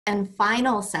and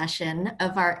final session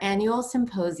of our annual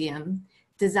symposium,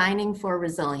 Designing for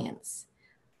Resilience.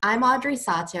 I'm Audrey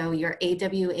Sato, your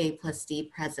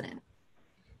AWA+D president.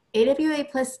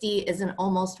 AWA+D is an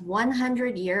almost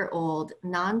 100-year-old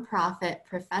nonprofit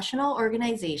professional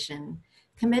organization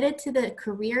committed to the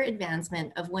career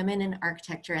advancement of women in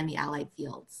architecture and the allied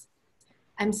fields.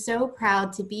 I'm so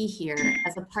proud to be here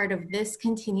as a part of this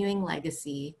continuing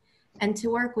legacy and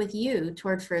to work with you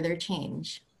toward further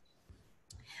change.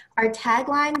 Our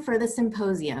tagline for the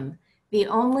symposium, "The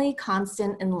only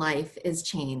constant in life is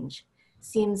change,"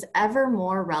 seems ever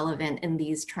more relevant in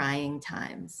these trying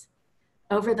times.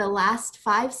 Over the last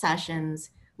 5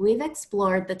 sessions, we've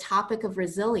explored the topic of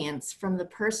resilience from the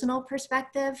personal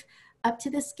perspective up to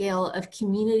the scale of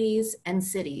communities and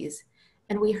cities,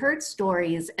 and we heard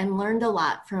stories and learned a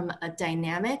lot from a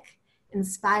dynamic,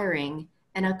 inspiring,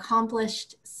 and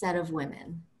accomplished set of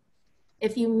women.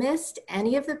 If you missed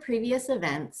any of the previous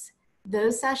events,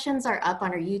 those sessions are up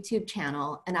on our YouTube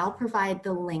channel, and I'll provide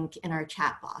the link in our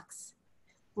chat box.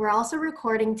 We're also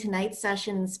recording tonight's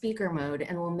session in speaker mode,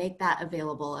 and we'll make that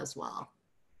available as well.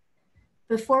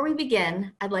 Before we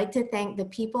begin, I'd like to thank the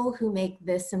people who make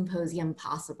this symposium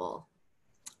possible.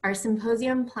 Our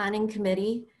symposium planning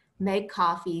committee, Meg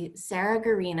Coffey, Sarah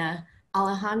Garina,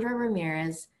 Alejandra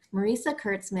Ramirez, Marisa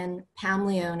Kurtzman, Pam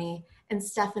Leone, and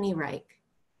Stephanie Reich.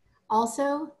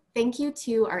 Also, thank you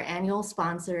to our annual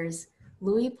sponsors,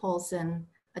 Louis Polson,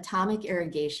 Atomic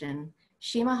Irrigation,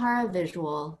 Shimahara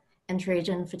Visual, and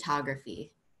Trajan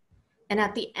Photography. And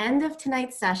at the end of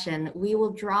tonight's session, we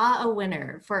will draw a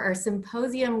winner for our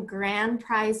symposium grand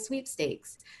prize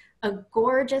sweepstakes, a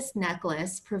gorgeous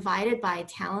necklace provided by a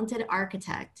talented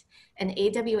architect and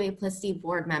AWA+D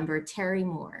board member, Terry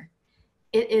Moore.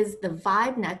 It is the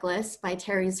Vibe necklace by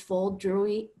Terry's Fold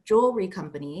Jewelry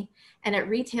Company, and it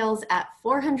retails at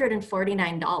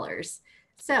 $449.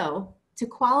 So to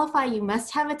qualify, you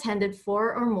must have attended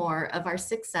 4 or more of our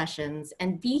 6 sessions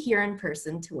and be here in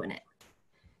person to win it.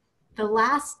 The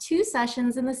last 2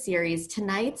 sessions in the series,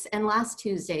 tonight's and last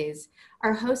Tuesday's,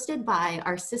 are hosted by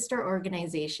our sister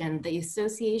organization, the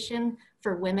Association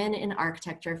for Women in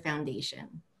Architecture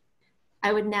Foundation.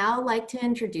 I would now like to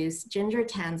introduce Ginger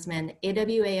Tansman,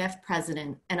 AWAF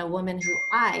president, and a woman who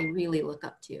I really look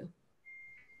up to.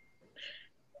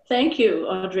 Thank you,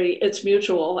 Audrey. It's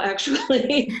mutual,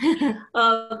 actually.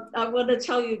 I want to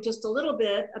tell you just a little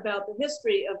bit about the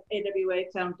history of AWA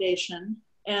Foundation.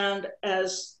 And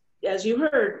as you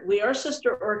heard, we are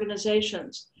sister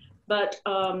organizations, but,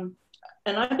 and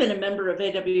I've been a member of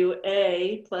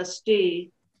AWA+D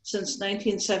since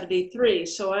 1973.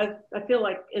 So I feel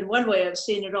like in one way I've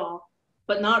seen it all,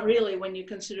 but not really when you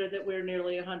consider that we're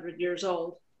nearly 100 years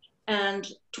old. And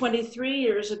 23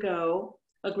 years ago,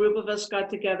 a group of us got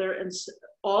together, and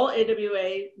all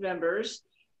AWA members,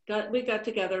 we got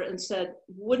together and said,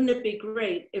 wouldn't it be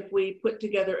great if we put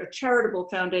together a charitable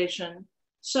foundation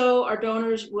so our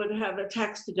donors would have a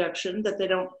tax deduction that they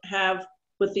don't have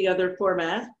with the other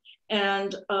format?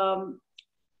 And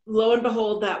lo and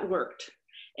behold, that worked.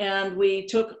 And we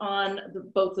took on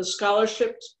both the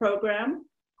scholarships program,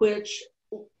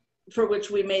 for which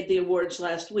we made the awards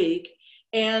last week.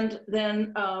 And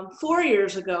then 4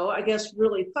 years ago, I guess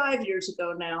really 5 years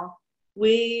ago now,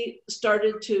 we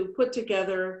started to put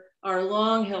together our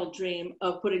long-held dream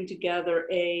of putting together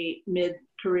a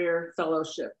mid-career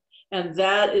fellowship. And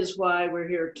that is why we're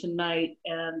here tonight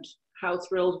and how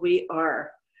thrilled we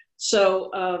are. So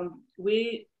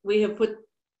we have put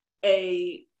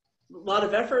a lot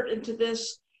of effort into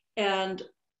this, and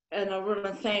I want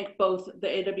to thank both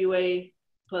the AWA+D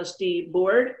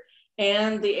board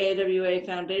and the AWA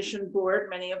Foundation board,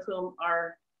 many of whom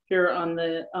are here on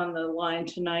the line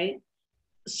tonight,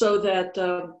 so that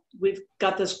we've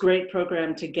got this great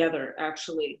program together,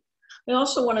 actually. I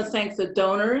also want to thank the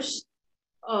donors.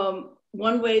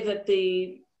 One way that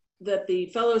the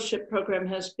fellowship program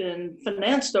has been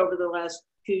financed over the last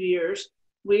few years,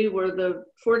 we were the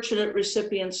fortunate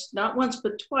recipients, not once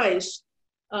but twice,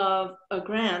 of a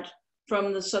grant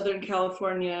from the Southern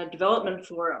California Development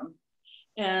Forum.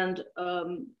 And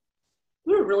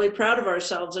we were really proud of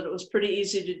ourselves, and it was pretty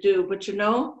easy to do. But you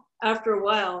know, after a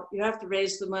while, you have to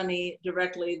raise the money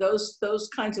directly. Those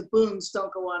kinds of booms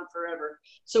don't go on forever.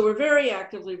 So we're very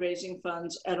actively raising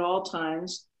funds at all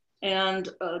times. And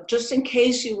just in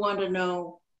case you want to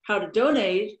know how to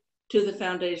donate to the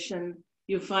foundation,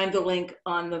 you find the link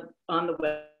on the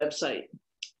website.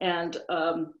 And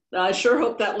I sure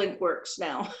hope that link works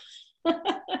now.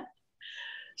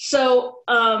 So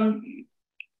I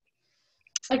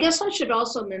guess I should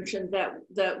also mention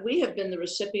that we have been the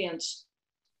recipients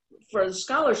for the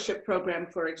scholarship program,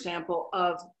 for example,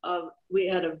 we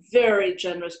had a very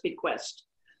generous bequest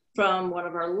from one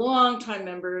of our longtime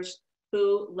members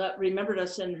who remembered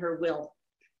us in her will.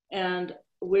 And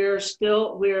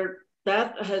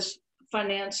that has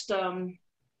financed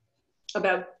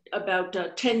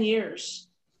about 10 years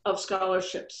of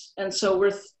scholarships. And so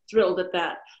we're thrilled at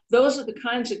that. Those are the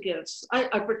kinds of gifts.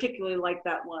 I particularly like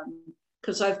that one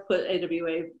because I've put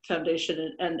AWA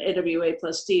Foundation and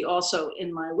AWA+D also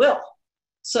in my will.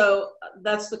 So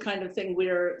that's the kind of thing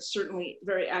we're certainly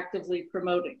very actively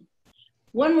promoting.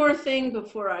 One more thing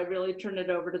before I really turn it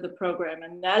over to the program,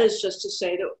 and that is just to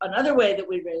say that another way that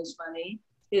we raise money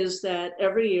is that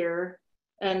every year,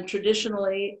 and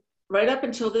traditionally right up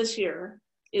until this year,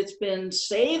 it's been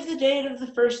save the date of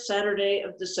the first Saturday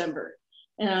of December.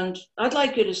 And I'd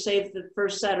like you to save the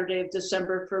first Saturday of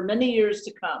December for many years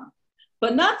to come.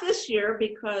 But not this year,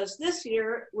 because this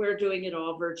year we're doing it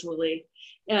all virtually.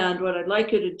 And what I'd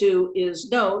like you to do is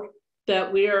note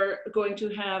that we are going to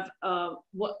have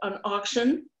an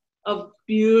auction of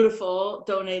beautiful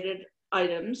donated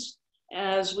items,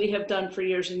 as we have done for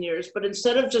years and years. But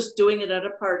instead of just doing it at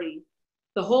a party,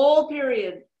 the whole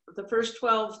period, the first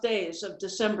 12 days of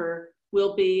December,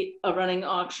 will be a running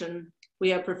auction. We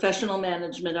have professional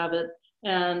management of it.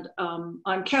 And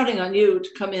I'm counting on you to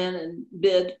come in and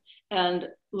bid and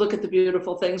look at the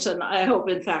beautiful things. And I hope,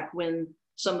 in fact, win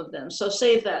some of them. So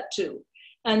save that too.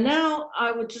 And now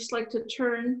I would just like to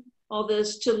turn all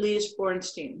this to Lise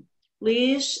Bornstein.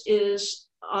 Lise is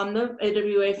on the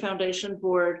AWA Foundation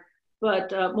board,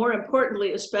 but more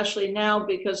importantly, especially now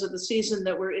because of the season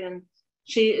that we're in,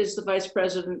 she is the vice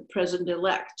president,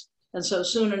 president-elect. And so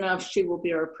soon enough, she will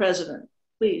be our president.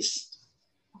 Please.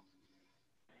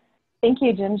 Thank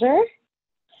you, Ginger.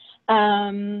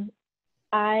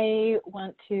 I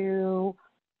want to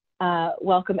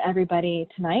welcome everybody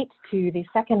tonight to the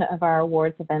second of our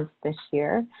awards events this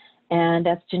year. And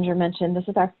as Ginger mentioned, this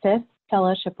is our 5th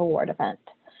Fellowship Award event.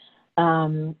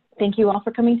 Thank you all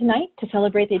for coming tonight to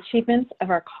celebrate the achievements of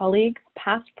our colleagues,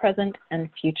 past, present, and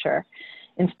future,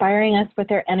 inspiring us with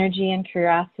their energy and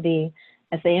curiosity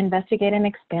as they investigate and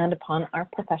expand upon our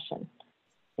profession.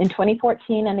 In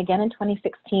 2014 and again in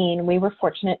 2016, we were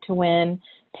fortunate to win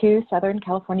 2 Southern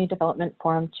California Development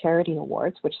Forum Charity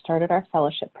Awards, which started our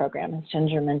fellowship program, as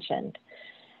Ginger mentioned.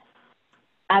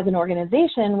 As an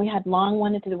organization, we had long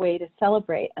wanted a way to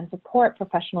celebrate and support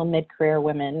professional mid-career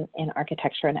women in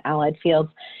architecture and allied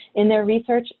fields in their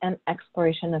research and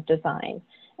exploration of design.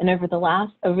 And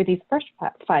over these first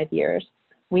 5 years,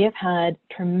 we have had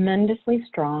tremendously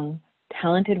strong,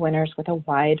 talented winners with a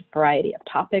wide variety of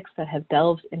topics that have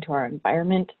delved into our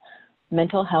environment,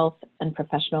 mental health, and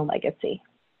professional legacy.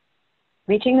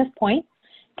 Reaching this point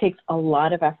takes a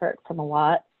lot of effort from a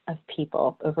lot of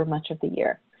people over much of the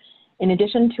year. In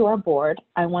addition to our board,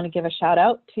 I want to give a shout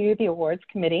out to the awards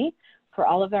committee for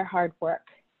all of their hard work.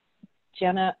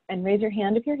 Jenna, and raise your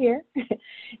hand if you're here.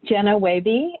 Jenna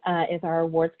Waby is our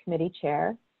awards committee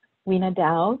chair. Weena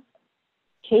Dow,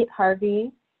 Kate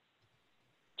Harvey,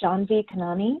 John V.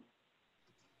 Kanani,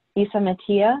 Isa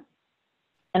Mattia,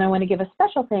 and I want to give a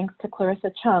special thanks to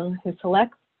Clarissa Chung, who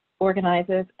selects,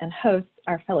 organizes, and hosts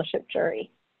our fellowship jury.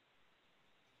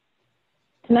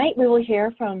 Tonight we will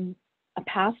hear from a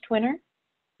past winner,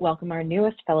 welcome our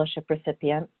newest fellowship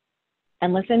recipient,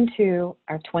 and listen to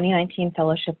our 2019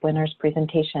 fellowship winner's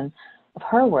presentation of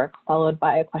her work, followed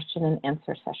by a question and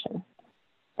answer session.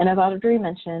 And as Audrey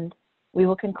mentioned, we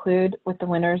will conclude with the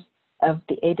winners of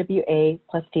the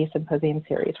AWA+D Symposium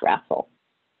Series raffle.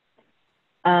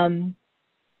 As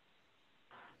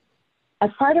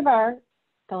part of our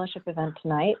fellowship event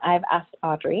tonight, I've asked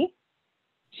Audrey,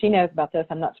 she knows about this,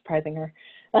 I'm not surprising her,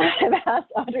 I've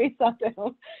asked Audrey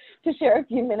Sato to share a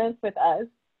few minutes with us.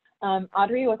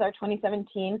 Audrey was our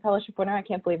 2017 fellowship winner. I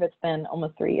can't believe it's been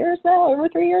almost 3 years now, over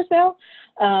 3 years now,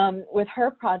 with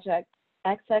her project,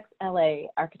 XXLA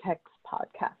Architects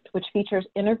Podcast, which features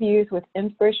interviews with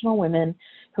inspirational women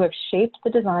who have shaped the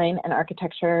design and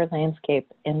architecture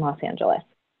landscape in Los Angeles.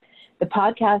 The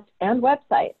podcast and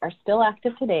website are still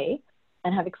active today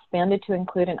and have expanded to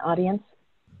include audience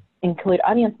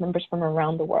members from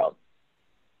around the world.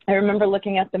 I remember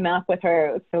looking at the map with her,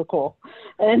 it was so cool.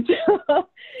 And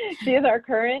she is our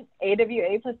current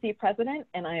AWA+D president,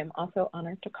 and I am also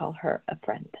honored to call her a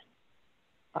friend.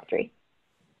 Audrey.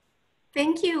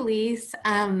 Thank you, Lise,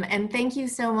 and thank you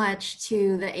so much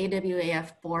to the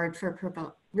AWAF board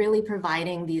for really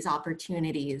providing these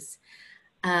opportunities.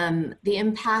 The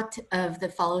impact of the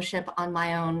fellowship on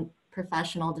my own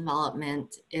professional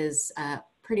development is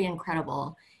pretty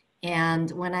incredible. And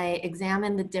when I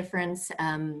examine the difference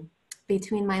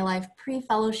between my life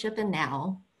pre-fellowship and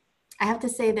now, I have to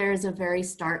say there is a very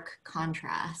stark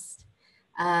contrast.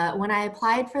 When I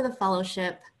applied for the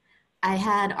fellowship, I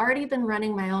had already been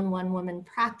running my own one-woman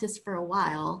practice for a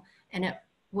while, and it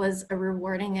was a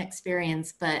rewarding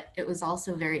experience, but it was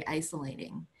also very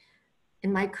isolating.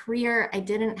 In my career, I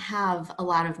didn't have a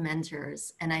lot of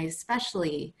mentors, and I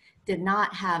especially did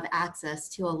not have access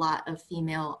to a lot of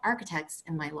female architects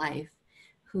in my life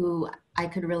who I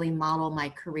could really model my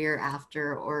career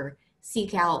after or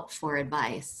seek out for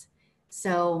advice.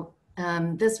 So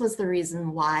this was the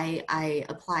reason why I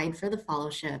applied for the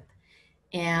fellowship.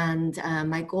 And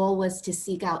my goal was to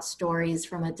seek out stories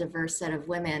from a diverse set of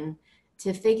women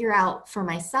to figure out for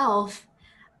myself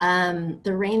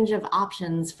the range of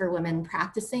options for women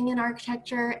practicing in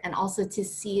architecture, and also to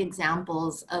see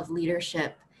examples of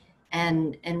leadership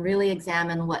and really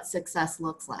examine what success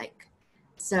looks like.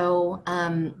 So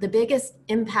the biggest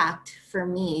impact for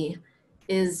me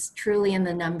is truly in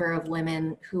the number of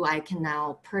women who I can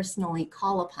now personally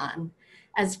call upon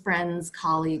as friends,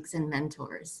 colleagues, and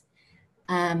mentors.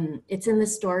 It's in the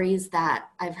stories that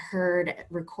I've heard,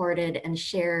 recorded, and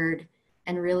shared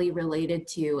and really related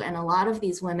to. And a lot of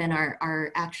these women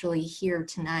are actually here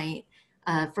tonight.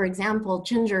 For example,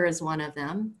 Ginger is one of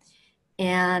them.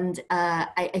 And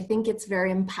I think it's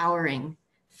very empowering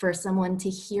for someone to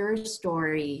hear a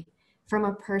story from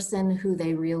a person who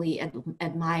they really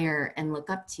admire and look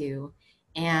up to,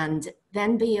 and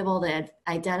then be able to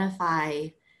identify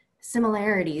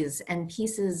similarities and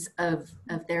pieces of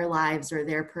their lives or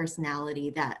their personality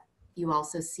that you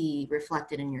also see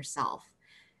reflected in yourself.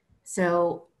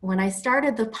 So when I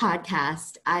started the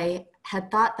podcast, I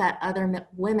had thought that other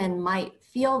women might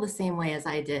feel the same way as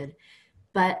I did,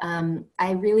 but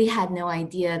I really had no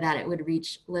idea that it would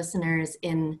reach listeners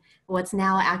in what's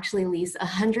now actually at least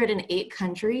 108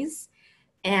 countries.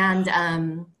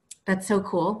 And that's so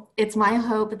cool. It's my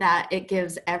hope that it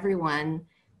gives everyone,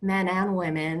 men and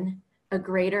women, a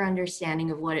greater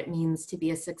understanding of what it means to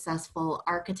be a successful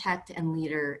architect and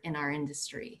leader in our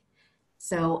industry.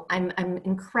 So I'm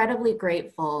incredibly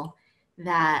grateful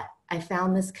that I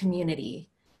found this community,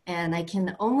 and I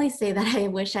can only say that I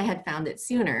wish I had found it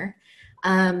sooner.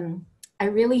 I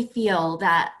really feel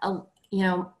that, you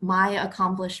know, my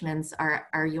accomplishments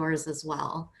are yours as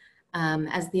well,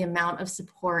 as the amount of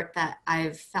support that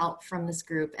I've felt from this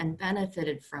group and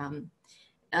benefited from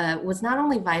was not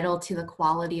only vital to the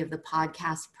quality of the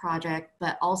podcast project,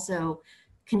 but also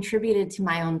contributed to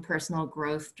my own personal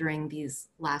growth during these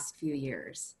last few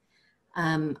years.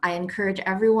 I encourage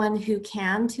everyone who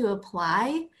can to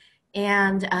apply,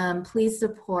 and please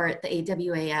support the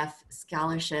AWAF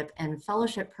scholarship and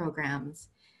fellowship programs.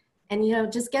 And, you know,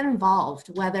 just get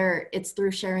involved, whether it's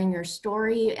through sharing your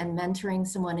story and mentoring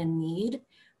someone in need,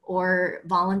 or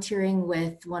volunteering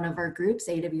with one of our groups,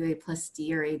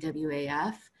 AWA+D or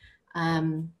AWAF.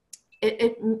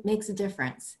 It makes a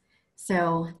difference.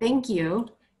 So thank you.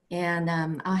 And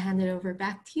I'll hand it over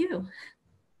back to you.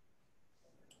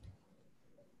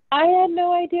 I had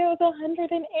no idea it was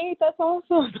 108. That's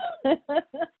awesome.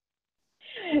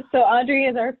 So Audrey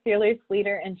is our fearless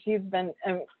leader, and she's been,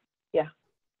 yeah.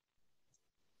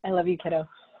 I love you, kiddo.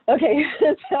 Okay,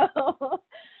 so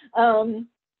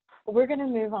we're going to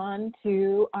move on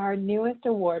to our newest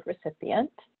award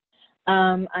recipient.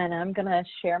 And I'm going to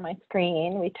share my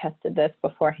screen. We tested this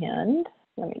beforehand.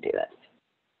 Let me do this.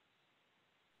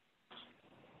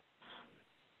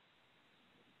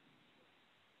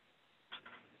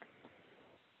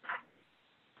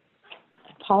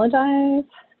 Apologize.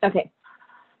 Okay.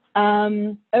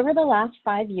 Over the last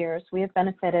 5 years, we have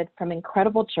benefited from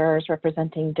incredible jurors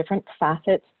representing different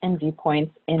facets and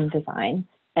viewpoints in design,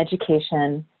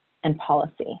 education, and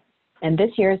policy. And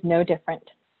this year is no different.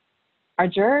 Our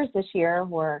jurors this year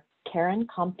were Karen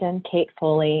Compton, Kate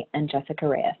Foley, and Jessica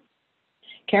Reyes.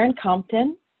 Karen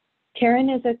Compton. Karen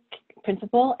is a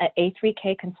principal at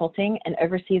A3K Consulting and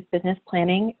oversees business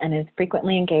planning, and is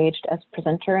frequently engaged as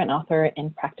presenter and author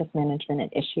in practice management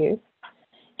and issues.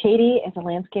 Katie is a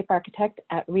landscape architect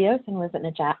at Rios and was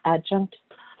an adjunct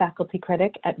faculty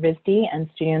critic at RISD and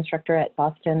studio instructor at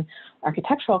Boston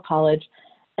Architectural College.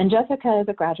 And Jessica is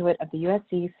a graduate of the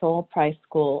USC Sol Price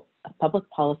School of Public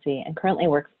Policy and currently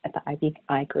works at the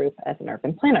IBI Group as an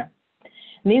urban planner.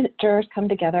 And these jurors come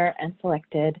together and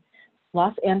selected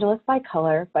Los Angeles by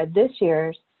Color by this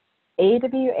year's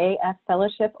AWAF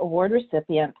Fellowship Award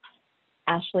recipient,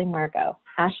 Ashley Margot.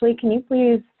 Ashley, can you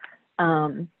please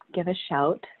give a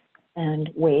shout and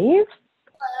wave?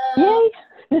 Hello.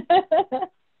 Yay!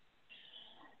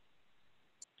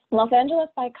 Los Angeles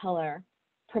by Color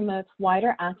promotes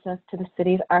wider access to the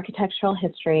city's architectural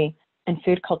history and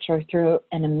food culture through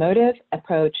an emotive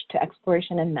approach to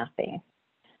exploration and mapping.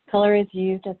 Color is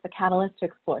used as the catalyst to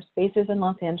explore spaces in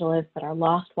Los Angeles that are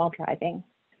lost while driving.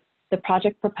 The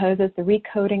project proposes the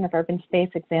recoding of urban space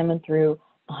examined through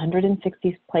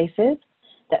 160 places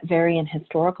that vary in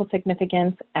historical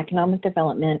significance, economic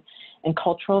development, and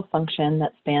cultural function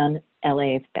that span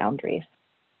LA's boundaries.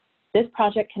 This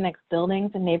project connects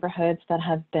buildings and neighborhoods that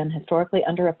have been historically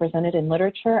underrepresented in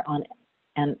literature on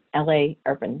LA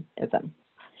urbanism.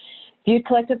 Viewed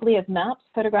collectively as maps,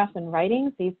 photographs, and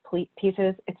writings, these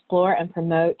pieces explore and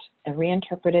promote a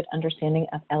reinterpreted understanding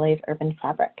of LA's urban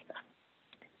fabric.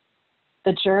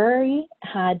 The jury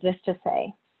had this to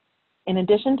say: in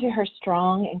addition to her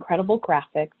strong, incredible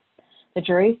graphics, the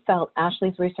jury felt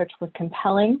Ashley's research was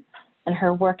compelling and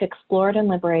her work explored and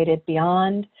liberated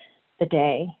beyond the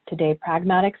day-to-day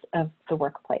pragmatics of the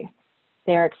workplace.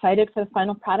 They are excited for the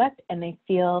final product, and they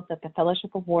feel that the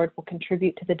Fellowship Award will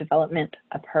contribute to the development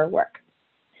of her work.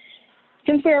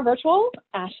 Since we are virtual,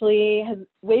 Ashley has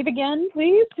wave again,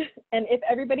 please. And if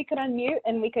everybody could unmute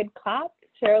and we could clap,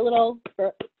 share a little.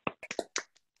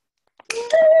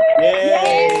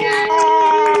 Yay!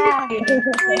 Yeah!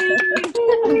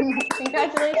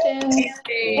 Congratulations.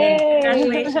 Yay!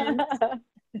 Congratulations.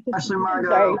 Ashley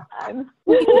Margot. Sorry.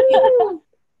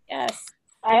 Yes.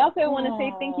 I also want to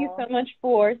say thank you so much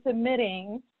for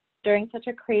submitting during such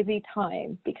a crazy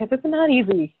time, because it's not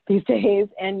easy these days,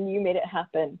 and you made it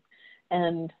happen.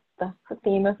 And that's the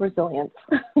theme of resilience.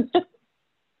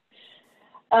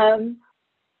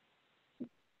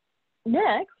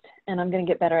 Next, and I'm going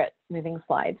to get better at moving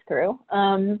slides through.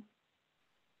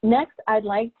 Next, I'd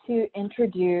like to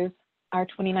introduce our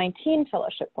 2019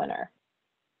 fellowship winner.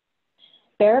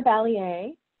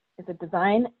 BairBalliet is a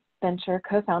design venture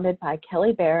co-founded by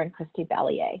Kelly Bair and Kristy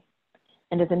Balliet,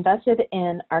 and is invested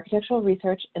in architectural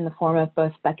research in the form of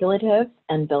both speculative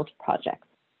and built projects.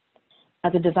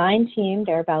 As a design team,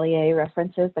 BairBalliet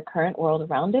references the current world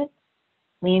around it,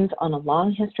 leans on a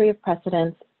long history of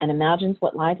precedents, and imagines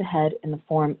what lies ahead in the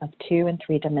form of 2- and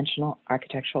 3-dimensional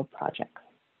architectural projects.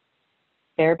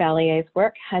 BairBalliet's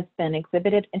work has been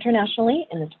exhibited internationally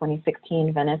in the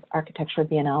 2016 Venice Architecture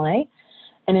Biennale,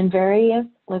 and in various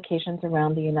locations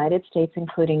around the United States,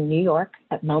 including New York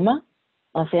at MoMA,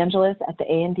 Los Angeles at the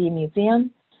A&D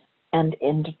Museum, and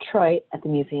in Detroit at the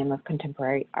Museum of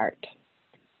Contemporary Art.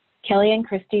 Kelly and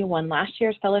Kristy won last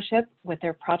year's fellowship with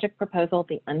their project proposal,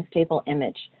 The Unstable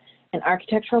Image, an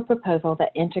architectural proposal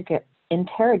that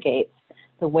interrogates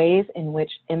the ways in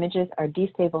which images are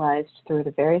destabilized through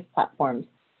the various platforms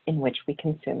in which we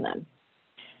consume them.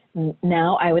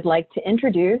 Now I would like to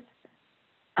introduce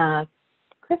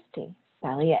Kristy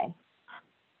Balliet.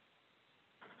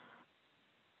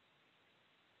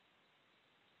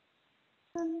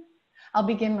 I'll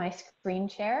begin my screen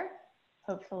share,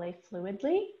 hopefully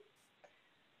fluidly.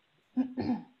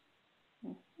 Okay.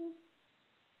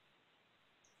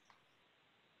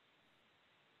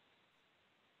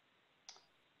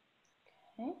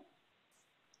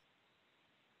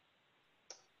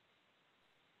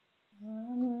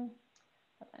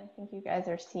 I think you guys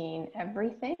are seeing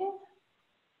everything.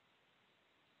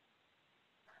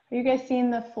 Are you guys seeing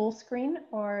the full screen,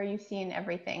 or are you seeing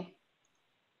everything?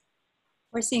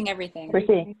 We're seeing everything. We're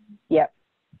seeing, yep.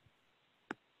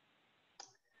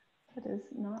 That is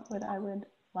not what I would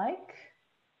like.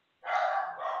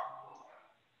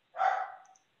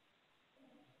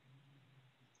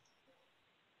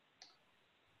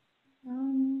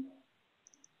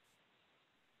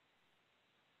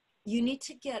 You need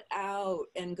to get out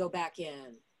and go back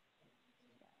in.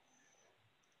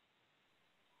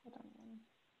 Hold on.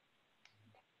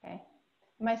 Okay.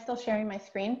 Am I still sharing my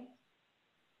screen?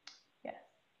 Yes.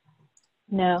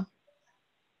 No.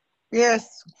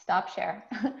 Yes. Stop share.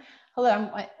 Hold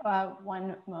on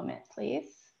one moment,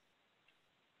 please.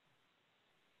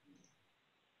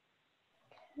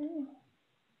 Okay.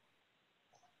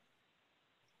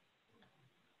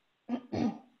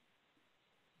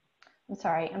 I'm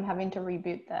sorry, I'm having to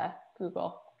reboot the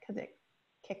Google because it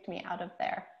kicked me out of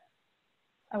there.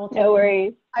 No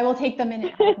worries. I will take the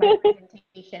minute out of my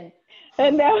presentation.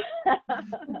 No.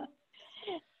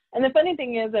 And the funny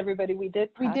thing is, everybody, we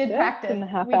did practice in the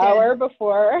half hour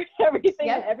before everything.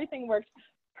 Yep. And everything worked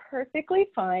perfectly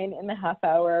fine in the half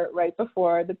hour right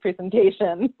before the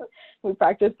presentation. We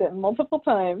practiced it multiple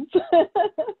times.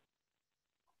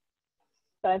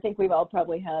 But I think we've all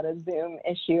probably had a Zoom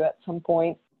issue at some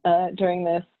point during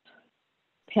this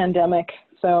pandemic.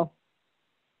 So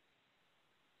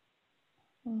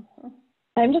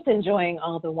I'm just enjoying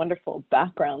all the wonderful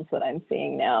backgrounds that I'm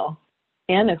seeing now.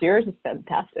 Anna's, yours is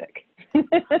fantastic.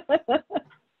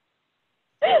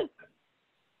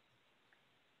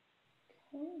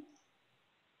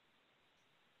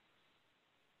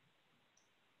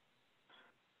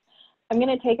 I'm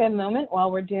going to take a moment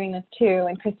while we're doing this too,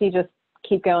 and Kristy, just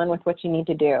keep going with what you need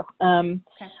to do.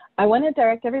 Okay. I want to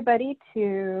direct everybody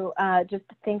to just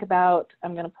think about,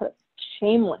 I'm going to put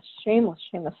shameless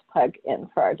plug in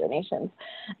for our donations.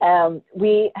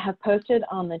 We have posted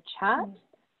on the chat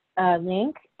a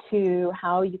link to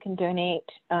how you can donate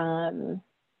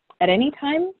at any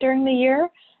time during the year.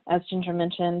 As Ginger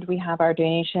mentioned, we have our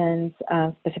donations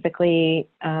specifically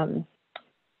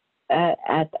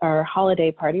at our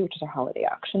holiday party, which is our holiday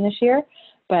auction this year,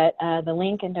 but the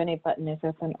link and donate button is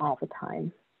open all the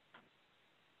time.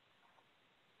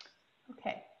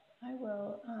 Okay, I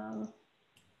will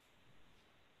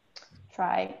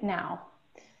try now.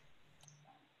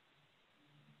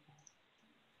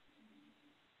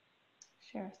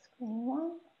 Share screen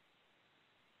one.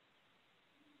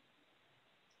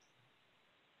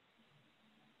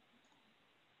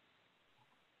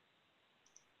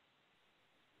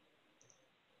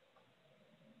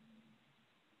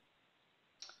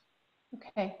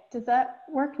 Okay, does that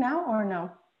work now or no?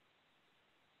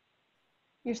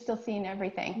 You're still seeing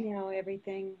everything? You know,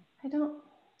 everything. I don't.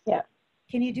 Yeah.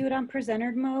 Can you do it on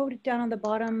presenter mode down on the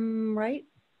bottom right?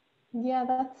 Yeah,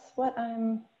 that's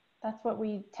what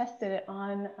we tested it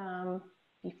on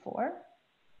before.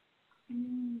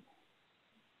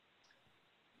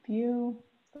 View,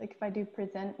 like if I do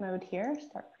present mode here,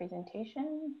 start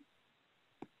presentation.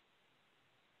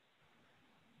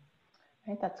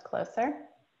 Right, that's closer.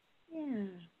 Yeah,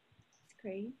 that's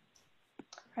great.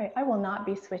 All right, I will not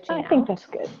be switching I think that's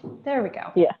good. There we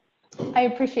go. Yeah. I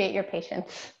appreciate your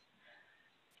patience.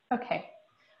 Okay,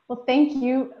 well, thank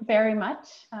you very much.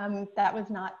 That was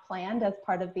not planned as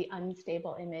part of the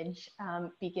unstable image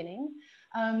beginning.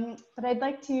 But I'd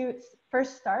like to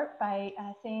first start by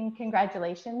saying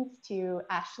congratulations to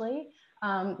Ashley.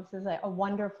 This is a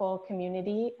wonderful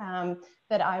community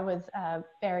that I was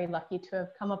very lucky to have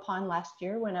come upon last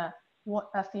year when a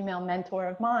female mentor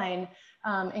of mine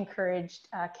encouraged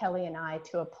Kelly and I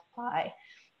to apply.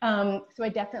 So I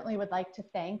definitely would like to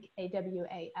thank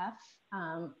AWAF.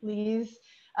 Lise,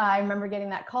 I remember getting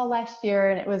that call last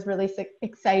year and it was really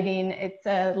exciting. It's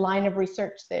a line of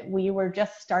research that we were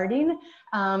just starting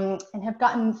and have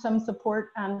gotten some support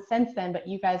since then, but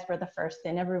you guys were the first,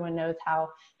 and everyone knows how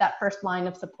that first line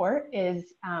of support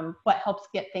is what helps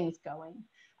get things going.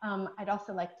 I'd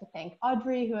also like to thank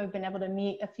Audrey, who I've been able to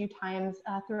meet a few times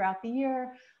throughout the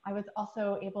year. I was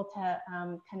also able to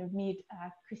kind of meet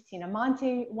Christina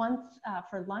Monte once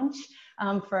for lunch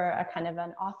for a kind of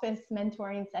an office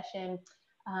mentoring session.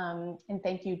 And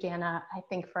thank you, Jana, I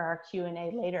think for our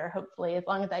Q&A later, hopefully, as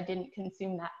long as I didn't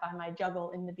consume that by my juggle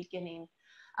in the beginning.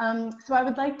 So I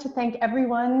would like to thank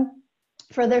everyone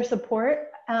for their support.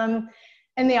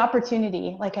 And the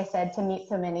opportunity, like I said, to meet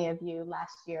so many of you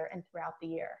last year and throughout the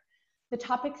year. The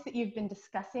topics that you've been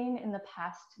discussing in the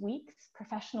past weeks,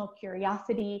 professional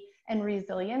curiosity and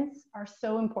resilience, are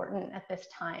so important at this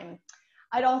time.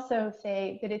 I'd also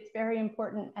say that it's very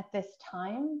important at this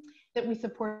time that we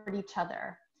support each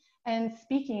other. And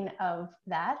speaking of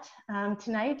that,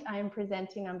 tonight I am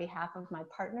presenting on behalf of my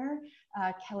partner,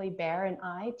 Kelly Bair, and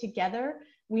I. Together,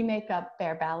 we make up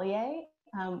BairBalliet.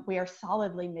 We are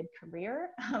solidly mid-career.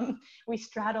 We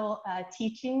straddle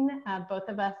teaching, both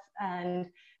of us, and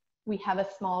we have a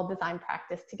small design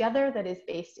practice together that is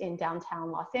based in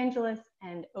downtown Los Angeles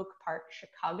and Oak Park,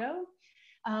 Chicago.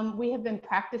 We have been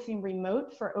practicing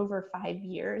remote for over 5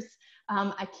 years.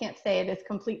 I can't say it has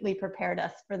completely prepared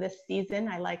us for this season.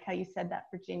 I like how you said that,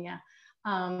 Virginia,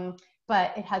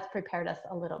 but it has prepared us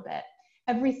a little bit.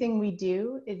 Everything we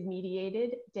do is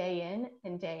mediated day in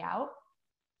and day out.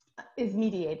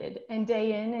 And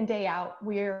day in and day out,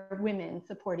 we're women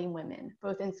supporting women,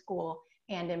 both in school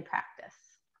and in practice.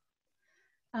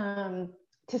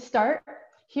 To start,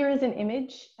 here is an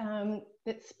image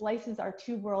that splices our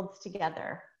two worlds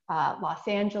together, Los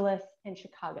Angeles and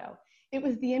Chicago. It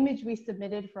was the image we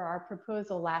submitted for our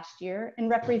proposal last year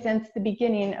and represents the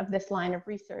beginning of this line of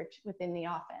research within the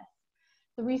office.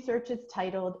 The research is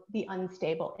titled The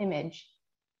Unstable Image,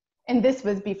 and this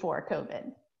was before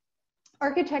COVID.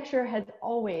 Architecture has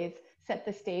always set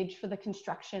the stage for the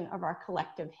construction of our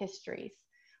collective histories.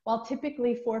 While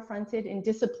typically forefronted in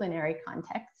disciplinary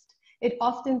context, it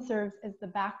often serves as the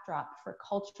backdrop for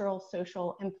cultural,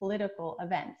 social, and political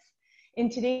events. In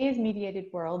today's mediated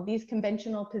world, these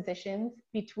conventional positions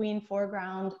between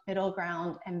foreground, middle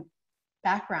ground, and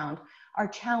background are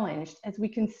challenged as we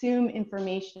consume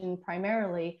information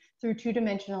primarily through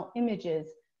two-dimensional images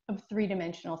of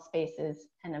three-dimensional spaces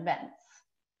and events.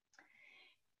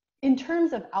 In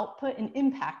terms of output and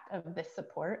impact of this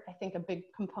support, I think a big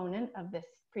component of this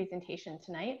presentation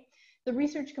tonight, The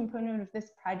research component of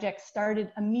this project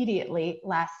started immediately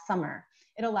last summer.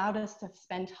 It allowed us to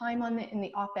spend time on it in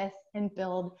the office and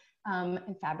build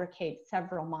and fabricate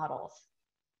several models.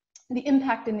 The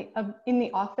impact in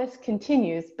the office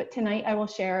continues, but tonight I will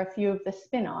share a few of the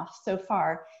spin-offs so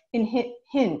far and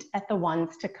hint at the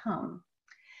ones to come.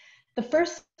 The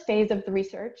first phase of the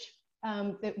research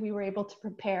that we were able to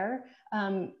prepare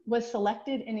was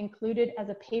selected and included as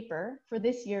a paper for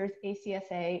this year's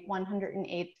ACSA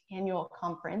 108th Annual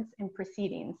Conference and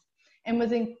Proceedings, and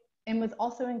was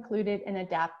also included and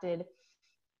adapted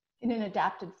in an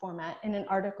adapted format in an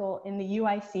article in the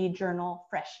UIC journal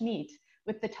Fresh Meat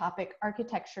with the topic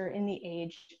Architecture in the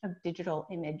Age of Digital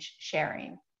Image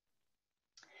Sharing.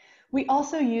 We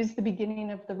also used the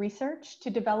beginning of the research to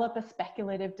develop a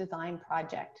speculative design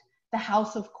project, the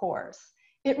House of Cores.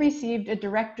 It received a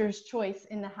director's choice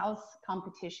in the House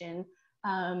competition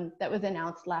that was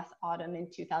announced last autumn in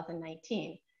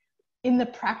 2019. In the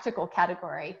practical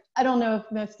category, I don't know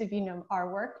if most of you know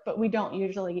our work, but we don't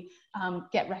usually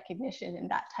get recognition in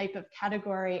that type of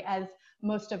category, as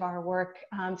most of our work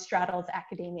straddles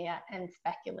academia and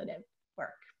speculative work.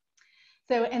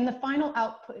 So, and the final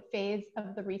output phase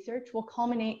of the research will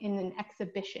culminate in an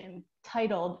exhibition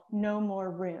titled No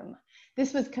More Room.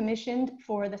 This was commissioned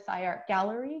for the SCI-Arc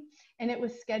gallery, and it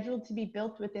was scheduled to be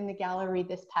built within the gallery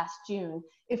this past June.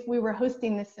 If we were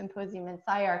hosting this symposium in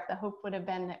SCI-Arc, the hope would have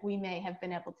been that we may have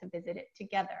been able to visit it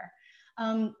together.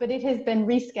 But it has been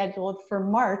rescheduled for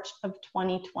March of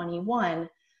 2021.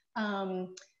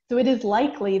 So it is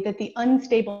likely that the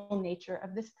unstable nature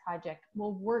of this project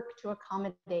will work to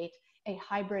accommodate a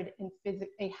hybrid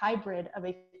of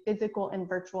a physical and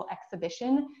virtual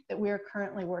exhibition that we are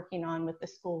currently working on with the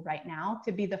school right now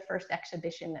to be the first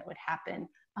exhibition that would happen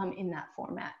in that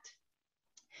format.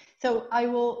 So I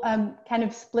will kind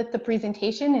of split the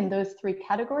presentation in those three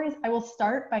categories. I will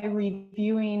start by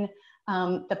reviewing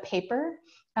the paper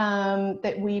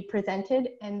that we presented,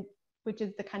 and which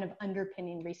is the kind of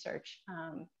underpinning research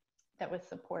that was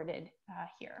supported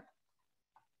here.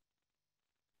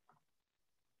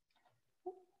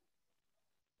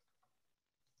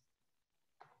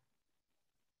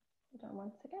 Hold on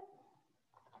one second.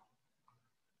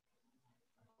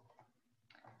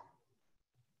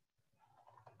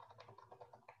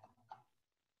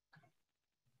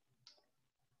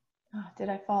 Oh, did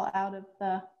I fall out of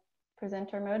the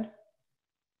presenter mode?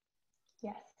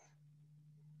 Yes.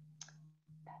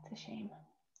 That's a shame.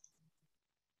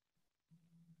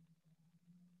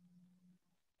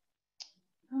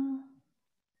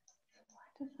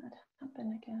 Why does that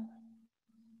happen again?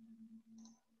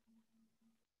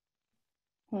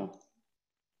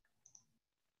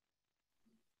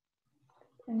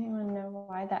 Anyone know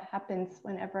why that happens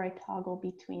whenever I toggle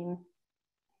between?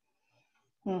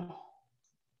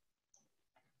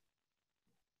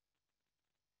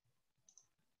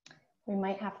 We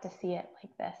might have to see it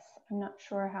like this. I'm not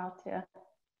sure how to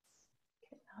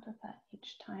get out of that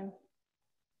each time.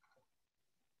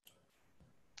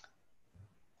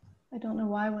 I don't know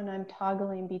why when I'm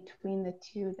toggling between the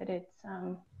two that it's,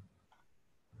 oh,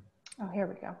 here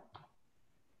we go.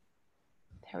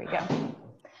 There we go.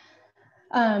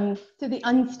 So the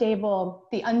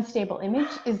unstable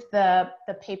image is the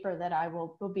paper that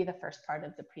will be the first part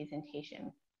of the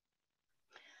presentation.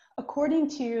 According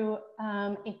to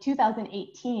a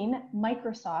 2018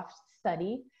 Microsoft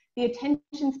study, the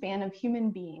attention span of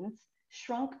human beings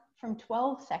shrunk from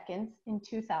 12 seconds in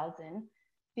 2000,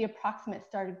 the approximate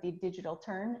start of the digital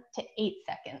turn, to 8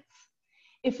 seconds.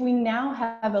 If we now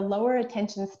have a lower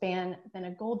attention span than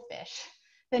a goldfish,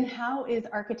 then how is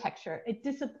architecture, a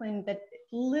discipline that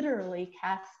literally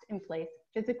casts in place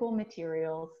physical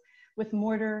materials with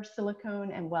mortar,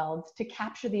 silicone, and welds to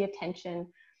capture the attention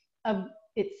of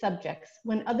its subjects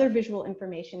when other visual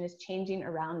information is changing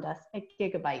around us at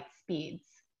gigabyte speeds?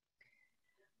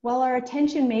 While our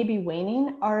attention may be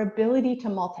waning, our ability to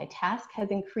multitask has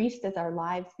increased as our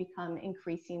lives become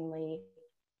increasingly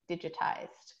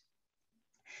digitized.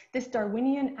 This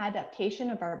Darwinian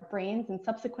adaptation of our brains and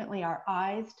subsequently our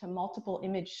eyes to multiple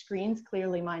image screens,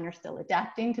 clearly mine are still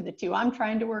adapting to the two I'm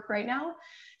trying to work right now,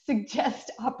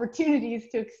 suggest opportunities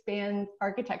to expand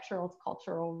architectural's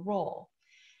cultural role.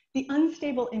 The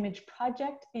Unstable Image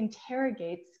Project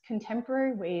interrogates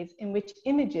contemporary ways in which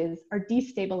images are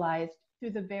destabilized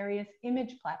through the various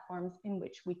image platforms in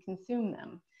which we consume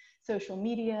them, social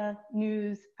media,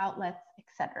 news, outlets,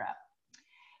 etc.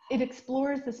 It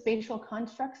explores the spatial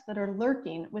constructs that are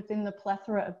lurking within the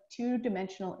plethora of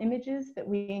two-dimensional images that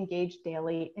we engage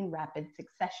daily in rapid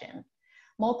succession.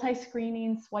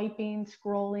 Multi-screening, swiping,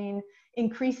 scrolling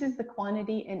increases the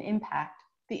quantity and impact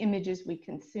the images we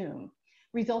consume.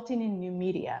 resulting in new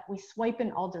media. We swipe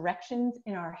in all directions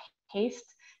in our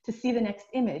haste to see the next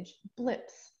image.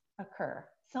 Blips occur.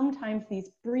 Sometimes these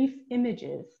brief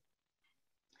images,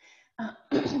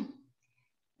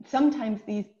 sometimes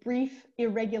these brief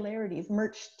irregularities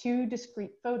merge two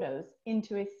discrete photos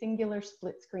into a singular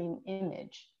split screen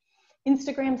image.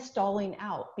 Instagram stalling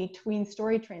out between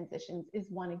story transitions is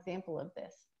one example of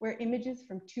this, where images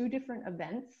from two different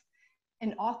events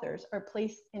and authors are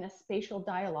placed in a spatial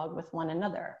dialogue with one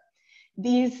another.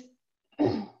 These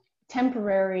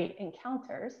temporary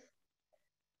encounters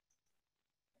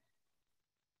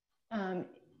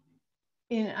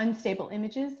in unstable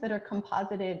images that are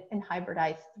composited and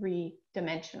hybridized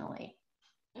three-dimensionally.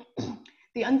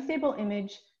 The unstable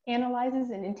image analyzes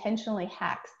and intentionally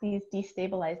hacks these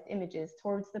destabilized images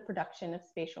towards the production of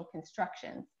spatial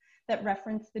constructions that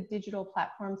reference the digital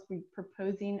platforms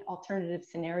proposing alternative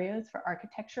scenarios for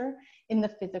architecture in the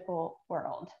physical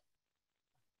world.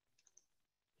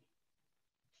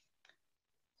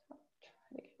 So I'll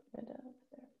try to get rid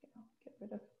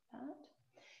of that.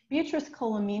 Beatrice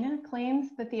Colomina claims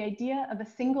that the idea of a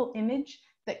single image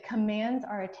that commands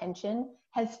our attention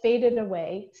has faded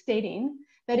away, stating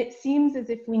that it seems as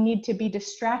if we need to be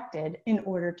distracted in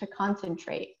order to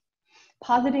concentrate,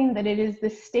 positing that it is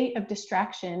this state of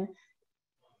distraction.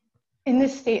 In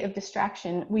this state of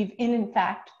distraction, we've in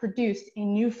fact produced a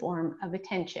new form of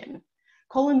attention.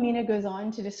 Colomina goes on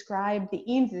to describe the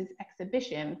Eames's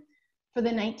exhibition for the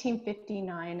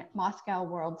 1959 Moscow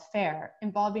World's Fair,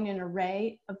 involving an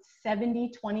array of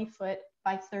 70 20-foot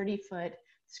by 30-foot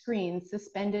screens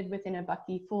suspended within a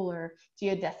Bucky Fuller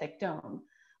geodesic dome,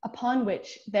 upon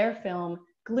which their film,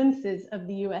 Glimpses of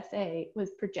the USA,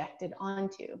 was projected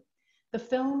onto. The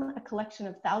film, a collection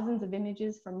of thousands of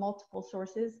images from multiple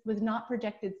sources, was not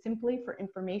projected simply for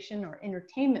information or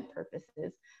entertainment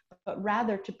purposes, but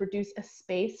rather to produce a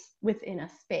space within a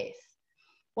space.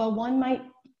 While one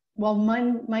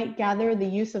might gather the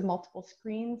use of multiple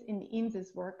screens in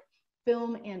Eames's work,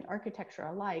 film and architecture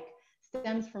alike,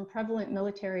 stems from prevalent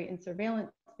military and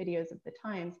surveillance videos of the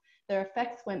times, their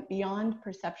effects went beyond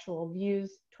perceptual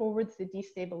views towards the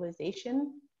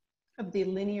destabilization of the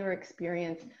linear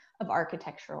experience of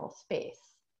architectural space.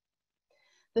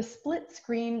 The split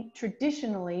screen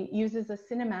traditionally uses a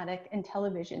cinematic and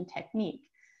television technique,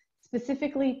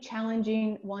 specifically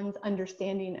challenging one's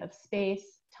understanding of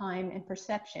space, time, and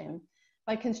perception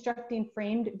by constructing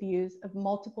framed views of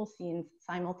multiple scenes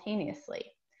simultaneously.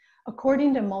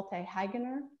 According to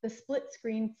Malte-Hagener, the split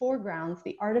screen foregrounds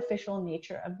the artificial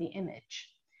nature of the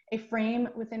image. A frame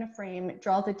within a frame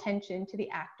draws attention to the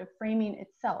act of framing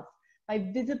itself by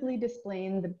visibly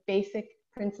displaying the basic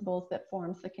principles that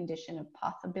forms the condition of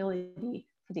possibility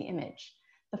for the image.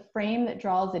 The frame that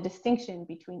draws a distinction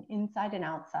between inside and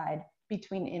outside,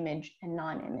 between image and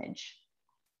non-image.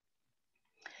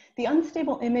 The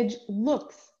unstable image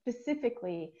looks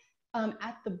specifically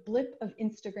at the blip of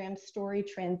Instagram story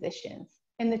transitions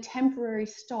and the temporary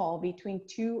stall between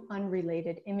two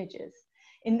unrelated images.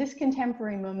 In this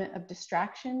contemporary moment of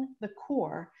distraction, the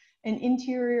core, an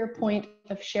interior point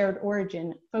of shared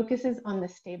origin, focuses on the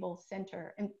stable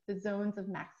center and the zones of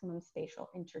maximum spatial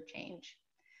interchange.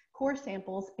 Core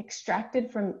samples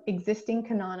extracted from existing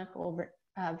canonical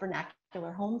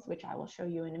vernacular homes, which I will show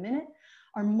you in a minute,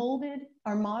 are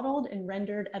modeled and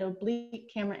rendered at oblique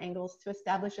camera angles to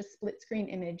establish a split screen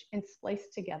image and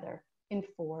spliced together in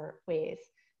 4 ways.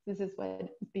 This is what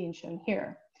is being shown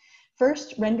here.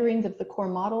 First, renderings of the core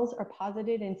models are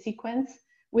posited in sequence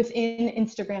within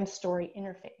Instagram's story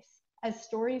interface. As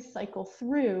stories cycle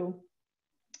through,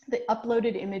 the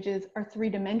uploaded images are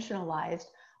three-dimensionalized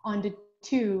onto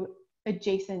 2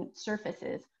 adjacent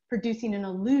surfaces, producing an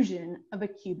illusion of a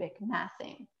cubic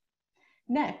massing.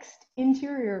 Next,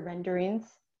 interior renderings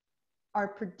are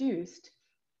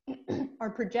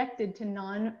projected to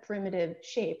non-primitive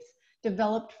shapes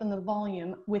developed from the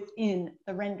volume within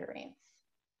the renderings.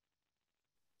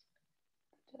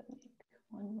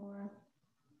 One more.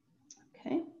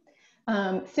 Okay.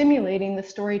 Simulating the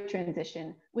story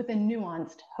transition with a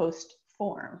nuanced host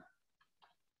form.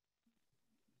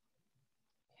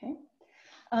 Okay.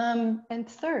 And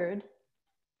third,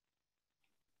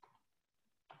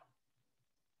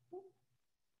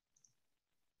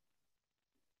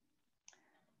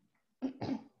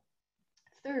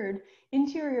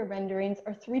 interior renderings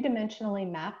are three-dimensionally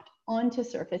mapped onto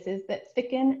surfaces that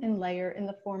thicken and layer in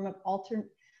the form of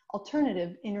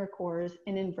alternative inner cores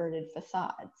and inverted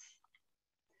facades.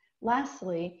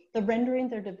 Lastly, the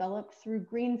renderings are developed through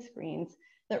green screens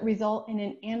that result in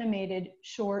an animated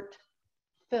short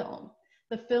film.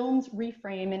 The films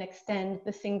reframe and extend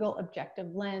the single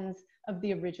objective lens of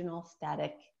the original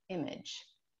static image.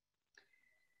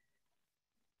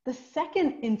 The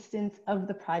second instance of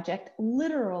the project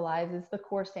literalizes the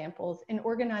core samples and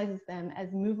organizes them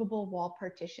as movable wall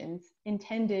partitions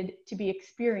intended to be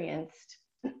experienced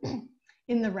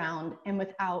in the round and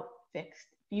without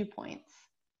fixed viewpoints.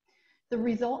 The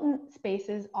resultant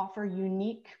spaces offer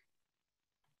unique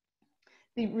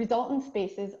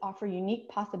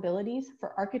possibilities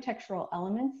for architectural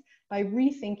elements by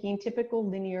rethinking typical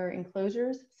linear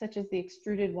enclosures, such as the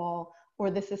extruded wall or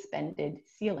the suspended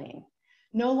ceiling.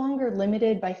 No longer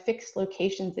limited by fixed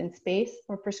locations in space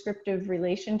or prescriptive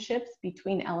relationships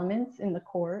between elements in the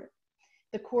core,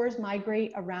 the cores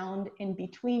migrate around and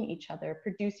between each other,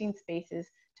 producing spaces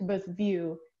to both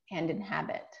view and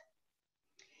inhabit.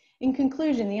 In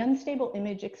conclusion, the unstable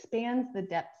image expands the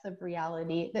depths of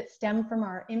reality that stem from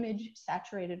our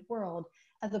image-saturated world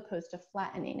as opposed to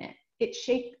flattening it.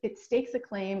 It stakes a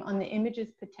claim on the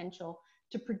image's potential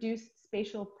to produce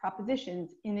spatial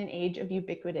propositions in an age of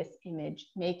ubiquitous image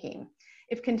making.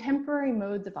 If contemporary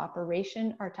modes of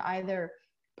operation are to either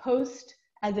post,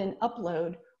 as in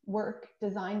upload, work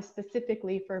designed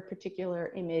specifically for a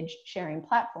particular image sharing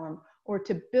platform, or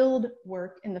to build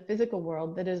work in the physical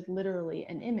world that is literally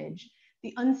an image,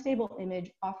 the unstable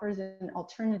image offers an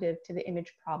alternative to the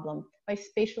image problem by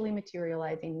spatially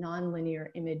materializing nonlinear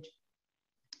image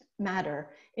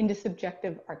matter into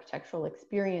subjective architectural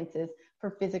experiences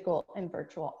for physical and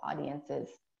virtual audiences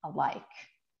alike.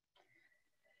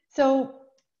 So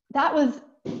that was,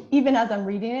 even as I'm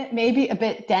reading it, maybe a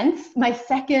bit dense. My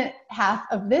second half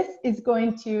of this is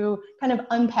going to kind of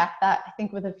unpack that, I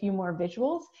think, with a few more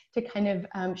visuals to kind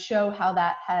of show how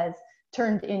that has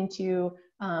turned into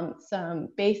some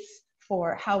base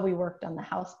for how we worked on the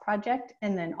house project,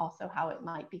 and then also how it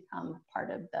might become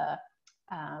part of the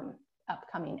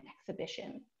upcoming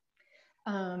exhibition.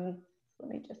 Let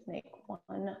me just make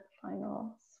one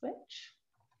final switch.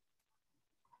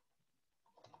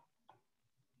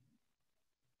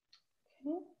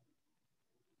 Okay.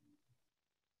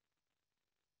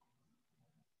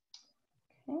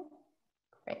 Okay,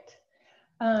 great.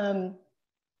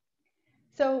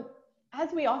 So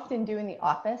as we often do in the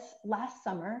office, last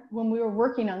summer, when we were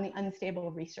working on the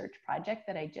unstable research project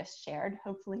that I just shared,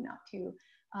 hopefully not too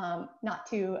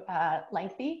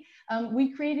lengthy,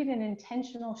 we created an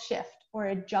intentional shift, or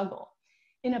a juggle.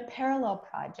 In a parallel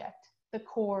project, the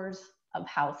cores of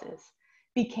houses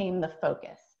became the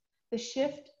focus. The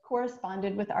shift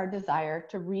corresponded with our desire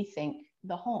to rethink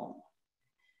the home.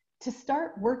 To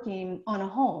start working on a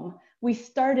home, we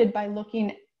started by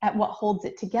looking at what holds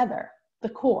it together, the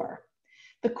core.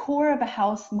 The core of a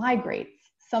house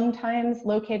migrates, sometimes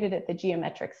located at the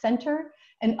geometric center,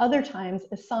 and other times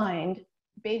assigned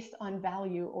based on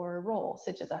value or a role,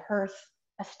 such as a hearth,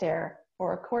 a stair,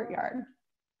 or a courtyard.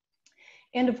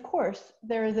 And of course,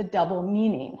 there is a double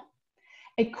meaning.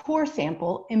 A core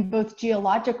sample, in both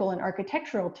geological and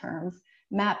architectural terms,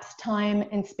 maps time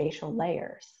and spatial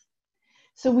layers.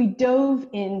 So we dove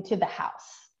into the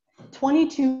house.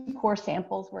 22 core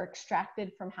samples were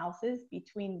extracted from houses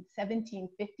between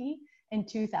 1750 and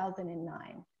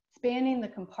 2009, spanning the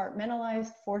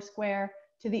compartmentalized foursquare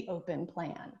to the open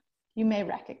plan. You may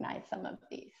recognize some of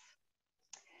these.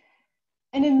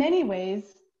 And in many ways,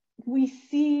 we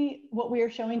see what we are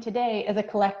showing today as a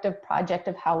collective project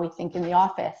of how we think in the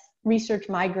office, research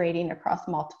migrating across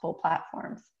multiple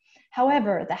platforms.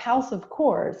 However, the House of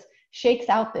Cores shakes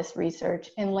out this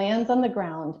research and lands on the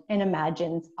ground and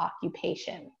imagines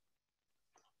occupation.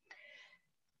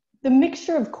 The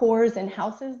mixture of cores and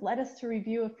houses led us to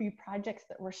review a few projects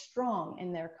that were strong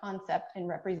in their concept and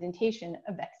representation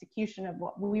of execution of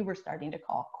what we were starting to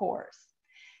call cores.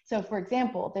 So for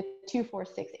example, the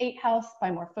 2468 house by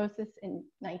Morphosis in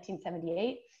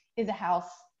 1978 is a house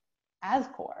as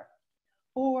core.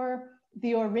 Or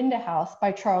the Orinda house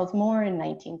by Charles Moore in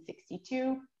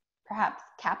 1962, perhaps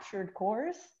captured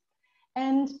cores.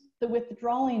 And the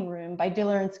Withdrawing Room by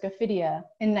Diller and Scofidia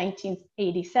in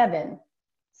 1987,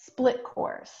 split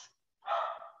cores.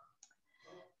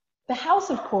 The House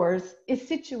of Cores is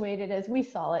situated, as we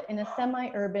saw it, in a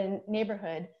semi-urban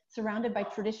neighborhood surrounded by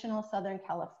traditional Southern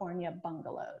California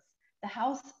bungalows. The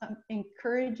house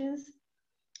encourages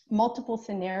multiple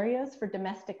scenarios for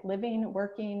domestic living,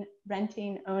 working,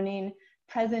 renting, owning,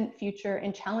 present, future,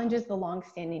 and challenges the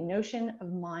long-standing notion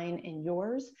of mine and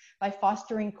yours by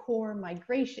fostering core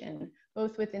migration,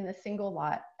 both within the single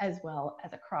lot as well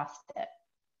as across it.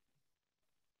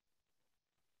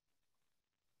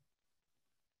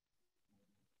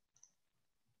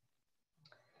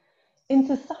 In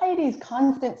society's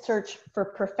constant search for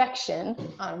perfection,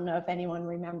 I don't know if anyone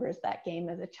remembers that game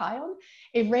as a child,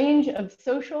 a range of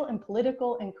social and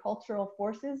political and cultural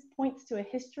forces points to a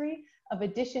history of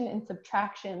addition and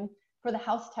subtraction for the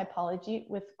house typology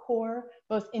with core,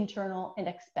 both internal and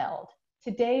expelled.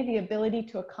 Today, the ability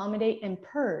to accommodate and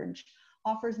purge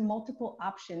offers multiple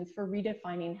options for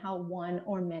redefining how one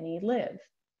or many live.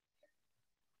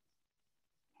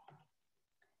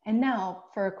 And now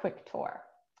for a quick tour.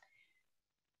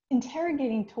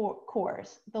 Interrogating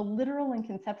cores, the literal and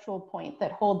conceptual point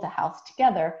that holds a house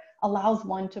together, allows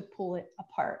one to pull it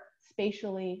apart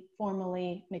spatially,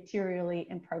 formally, materially,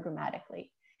 and programmatically.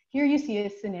 Here you see a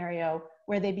scenario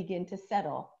where they begin to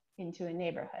settle into a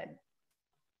neighborhood.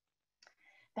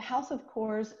 The house of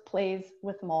cores plays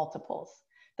with multiples.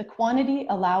 The quantity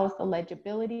allows the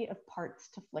legibility of parts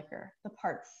to flicker. The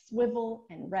parts swivel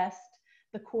and rest.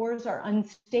 The cores are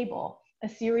unstable, a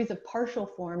series of partial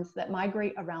forms that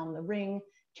migrate around the ring,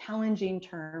 challenging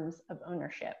terms of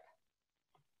ownership.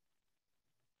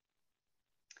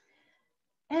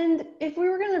 And if we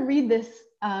were going to read this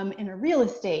in a real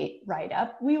estate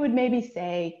write-up, we would maybe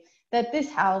say that this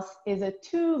house is a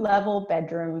two-level,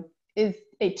 3-bedroom,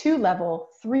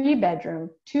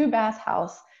 2-bath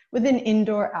house with an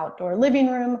indoor-outdoor living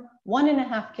room,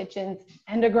 1.5 kitchens,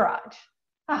 and a garage.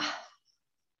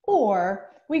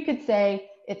 Or we could say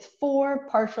it's 4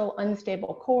 partial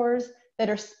unstable cores that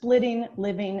are splitting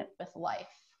living with life.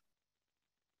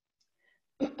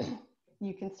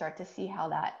 You can start to see how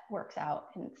that works out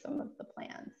in some of the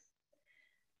plans.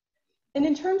 And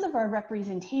in terms of our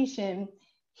representation,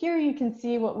 here you can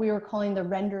see what we were calling the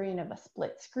rendering of a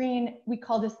split screen. We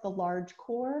call this the large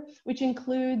core, which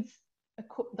includes,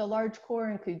 the large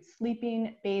core includes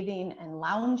sleeping, bathing, and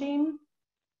lounging.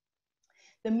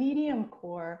 The medium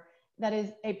core, that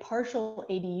is a partial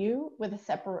ADU with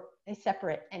a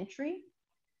separate entry.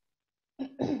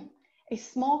 A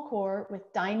small core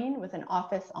with dining with an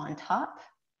office on top.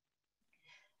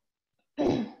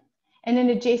 And an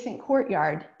adjacent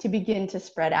courtyard to begin to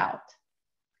spread out.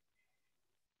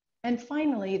 And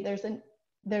finally, there's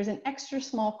an extra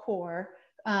small core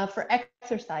for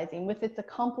exercising with its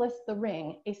accomplice, the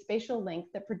ring, a spatial link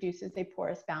that produces a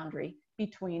porous boundary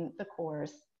between the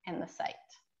cores and the site.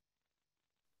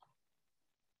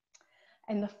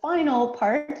 And the final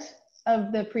part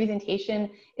of the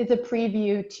presentation is a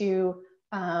preview to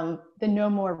the No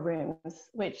More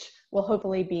Rooms, which will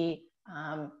hopefully be,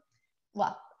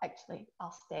 well, actually,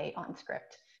 I'll stay on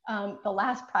script. The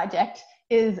last project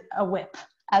is a WIP,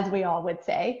 as we all would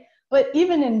say. But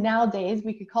even in nowadays,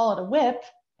 we could call it a WIP,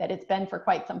 that it's been for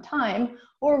quite some time,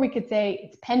 or we could say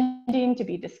it's pending to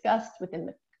be discussed within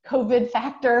the COVID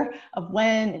factor of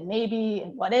when and maybe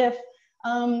and what if.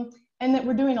 And that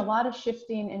we're doing a lot of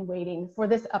shifting and waiting for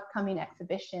this upcoming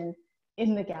exhibition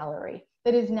in the gallery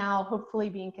that is now hopefully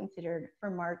being considered for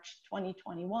March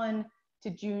 2021 to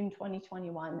June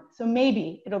 2021. So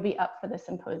maybe it'll be up for the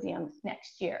symposium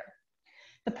next year.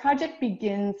 The project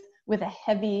begins with a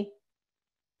heavy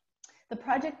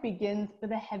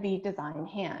design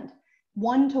hand.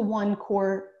 One-to-one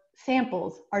core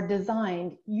samples are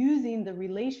designed using the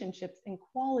relationships and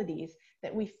qualities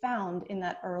that we found in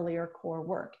that earlier core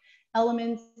work.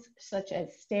 Elements such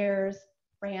as stairs,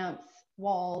 ramps,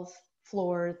 walls,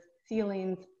 floors,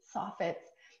 ceilings,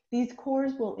 soffits. These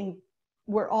cores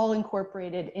were all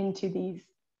incorporated into these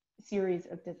series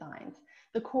of designs.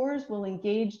 The cores will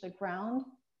engage the ground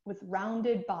with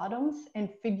rounded bottoms and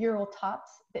figural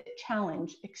tops that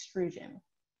challenge extrusion.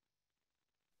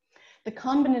 The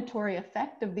combinatory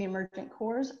effect of the emergent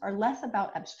cores are less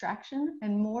about abstraction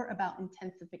and more about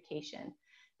intensification.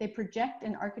 They project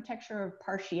an architecture of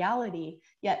partiality,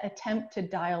 yet attempt to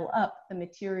dial up the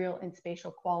material and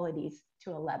spatial qualities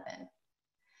to 11.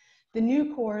 The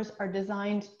new cores are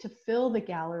designed to fill the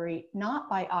gallery not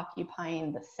by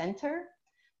occupying the center,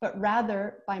 but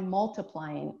rather by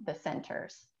multiplying the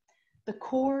centers. The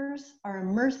cores are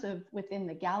immersive within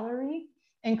the gallery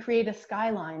and create a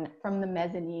skyline from the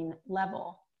mezzanine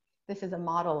level. This is a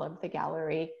model of the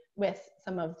gallery with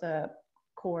some of the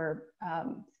core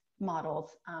models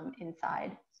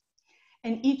inside.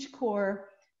 And each core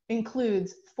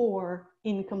includes 4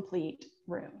 incomplete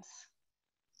rooms.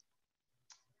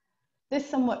 This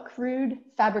somewhat crude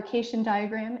fabrication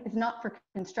diagram is not for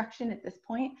construction at this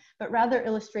point, but rather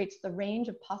illustrates the range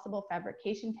of possible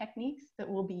fabrication techniques that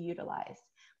will be utilized.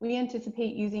 We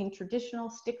anticipate using traditional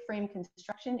stick frame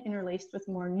construction interlaced with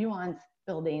more nuanced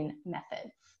building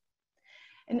methods.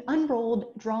 And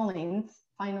unrolled drawings,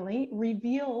 finally,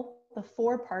 reveal the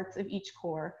 4 parts of each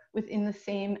core within the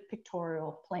same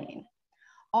pictorial plane.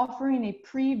 offering a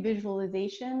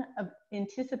pre-visualization of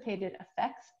anticipated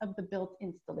effects of the built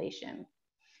installation.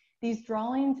 These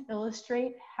drawings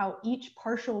illustrate how each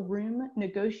partial room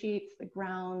negotiates the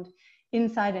ground,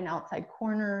 inside and outside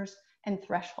corners, and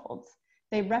thresholds.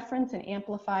 They reference and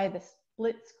amplify the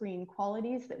split screen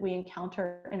qualities that we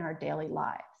encounter in our daily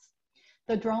lives.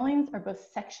 The drawings are both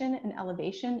section and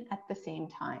elevation at the same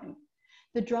time.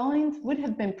 The drawings would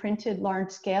have been printed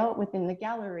large scale within the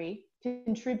gallery,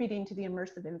 contributing to the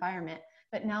immersive environment,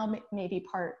 but now may be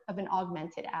part of an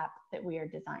augmented app that we are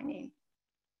designing.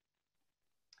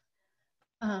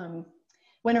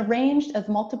 When arranged as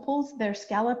multiples, their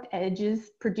scalloped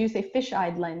edges produce a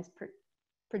fish-eyed lens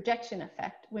projection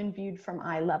effect when viewed from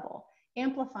eye level,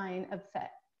 amplifying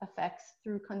effects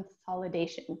through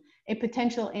consolidation, a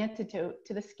potential antidote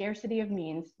to the scarcity of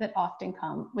means that often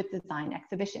come with design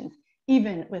exhibitions,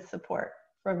 even with support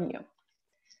from you.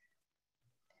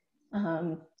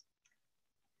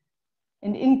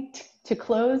 To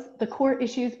close, the core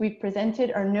issues we've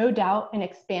presented are no doubt an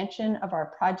expansion of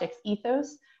our project's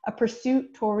ethos, a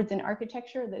pursuit towards an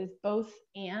architecture that is both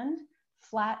and,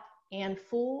 flat and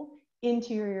full,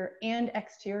 interior and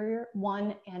exterior,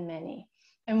 one and many,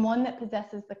 and one that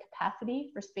possesses the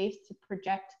capacity for space to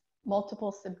project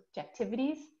multiple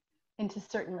subjectivities and to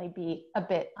certainly be a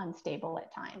bit unstable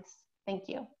at times. Thank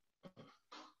you.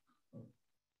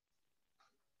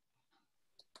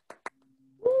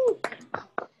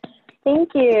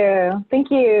 Thank you. Thank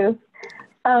you.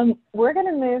 We're going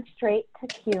to move straight to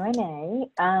Q&A.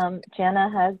 Jenna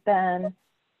has been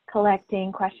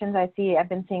collecting questions. I've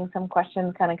been seeing some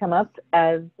questions kind of come up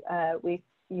as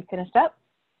you finished up.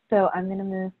 So I'm going to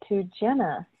move to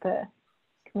Jenna, the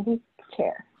committee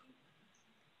chair.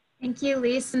 Thank you,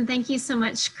 Lise, and thank you so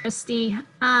much, Kristy.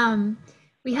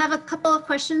 We have a couple of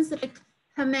questions that have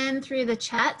come in through the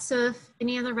chat. So if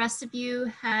any of the rest of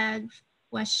you had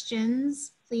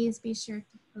questions, please be sure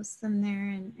to post them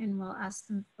there and we'll ask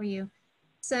them for you.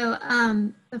 So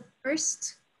the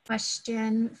first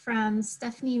question from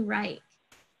Stephanie Reich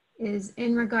is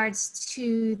in regards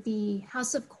to the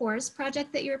House of Cores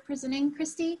project that you're presenting,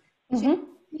 Kristy. Can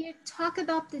you talk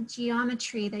about the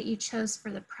geometry that you chose for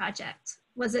the project?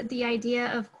 Was it the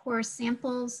idea of core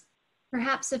samples?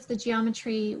 Perhaps if the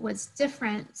geometry was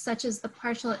different, such as the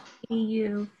partial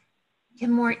ADU,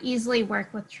 can more easily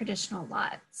work with traditional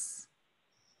lots?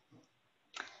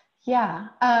 Yeah,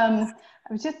 I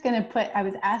was just going to put, I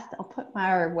was asked, I'll put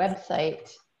our website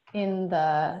in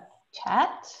the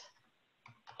chat.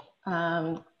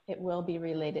 It will be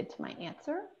related to my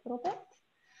answer a little bit.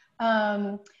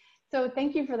 So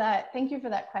thank you for that. Thank you for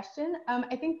that question.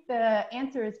 I think the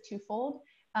answer is twofold.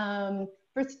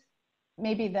 First,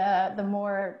 maybe the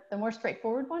more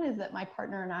straightforward one is that my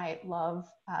partner and I love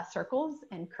circles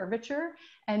and curvature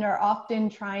and are often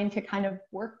trying to kind of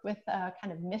work with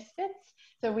kind of misfits.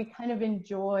 So we kind of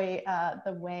enjoy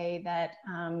the way that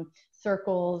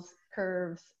circles,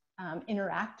 curves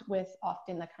interact with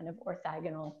often the kind of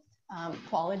orthogonal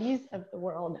qualities of the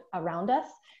world around us.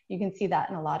 You can see that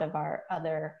in a lot of our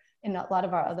other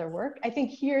work. I think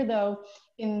here though,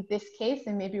 in this case,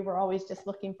 and maybe we're always just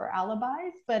looking for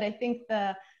alibis, but I think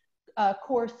the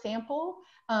core sample,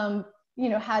 you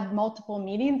know, had multiple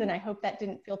meanings, and I hope that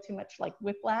didn't feel too much like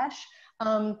whiplash.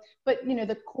 But you know,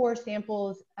 the core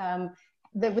samples,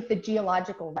 with the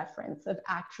geological reference of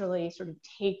actually sort of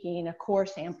taking a core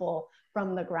sample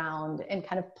from the ground and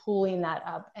kind of pulling that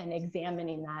up and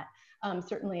examining that,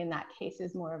 certainly in that case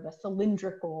is more of a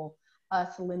cylindrical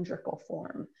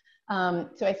form.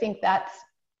 So I think that's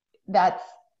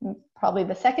probably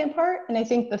the second part. And I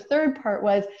think the third part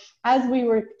was, as we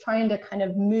were trying to kind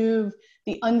of move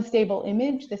the unstable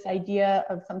image, this idea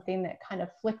of something that kind of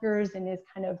flickers and is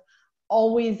kind of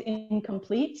always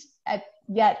incomplete,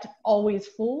 yet always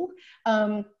full.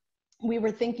 We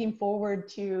were thinking forward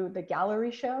to the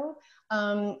gallery show,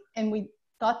 and we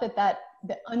thought that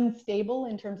the unstable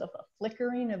in terms of a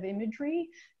flickering of imagery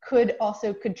could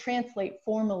translate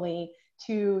formally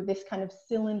to this kind of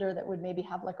cylinder that would maybe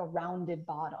have like a rounded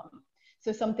bottom.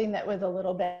 So something that was a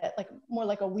little bit like more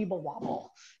like a weeble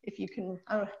wobble, if you can.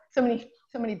 I don't know,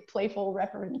 so many playful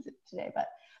references today, but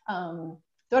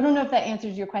so I don't know if that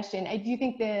answers your question. I do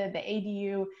think the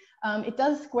ADU, it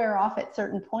does square off at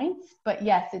certain points, but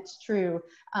yes, it's true.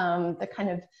 The kind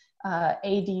of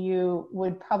ADU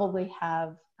would probably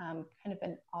have kind of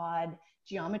an odd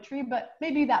geometry, but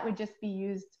maybe that would just be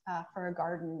used for a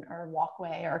garden or a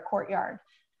walkway or a courtyard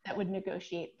that would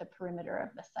negotiate the perimeter of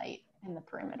the site and the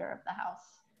perimeter of the house.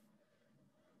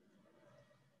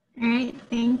 All right,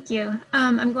 thank you.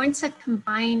 I'm going to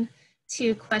combine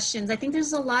two questions. I think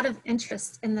there's a lot of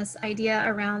interest in this idea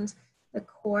around the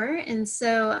core. And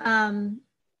so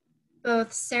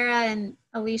both Sarah and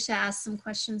Alicia asked some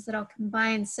questions that I'll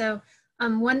combine. So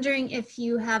I'm wondering if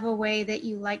you have a way that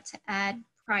you like to add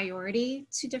priority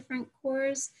to different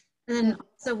cores, and then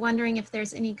also wondering if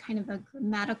there's any kind of a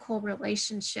grammatical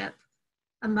relationship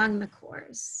among the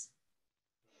cores.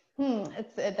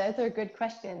 Those are good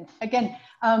questions. Again,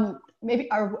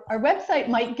 maybe our website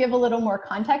might give a little more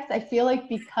context. I feel like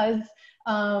because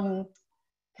I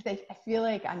feel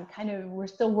like we're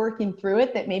still working through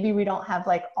it, that maybe we don't have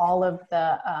like all of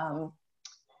the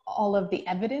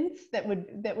evidence that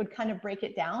would kind of break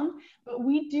it down. But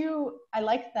we do, I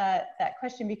like that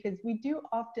question, because we do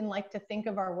often like to think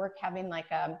of our work having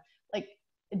like a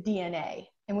DNA,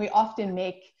 and we often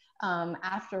make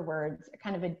afterwards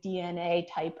kind of a DNA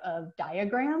type of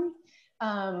diagram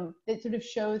that sort of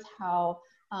shows how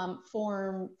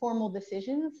formal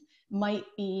decisions might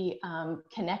be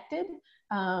connected,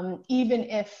 even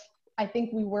if I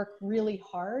think we work really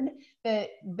hard, that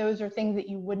those are things that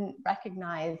you wouldn't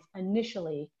recognize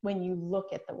initially when you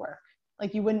look at the work.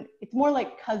 Like you wouldn't, it's more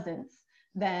like cousins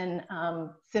than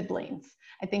siblings,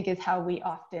 I think, is how we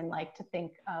often like to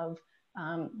think of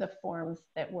the forms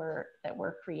that we're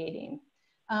creating.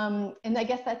 And I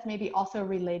guess that's maybe also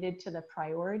related to the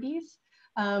priorities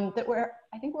that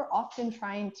I think we're often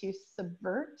trying to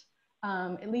subvert,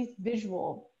 at least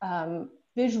visual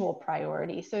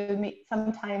priority. So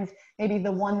sometimes maybe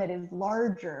the one that is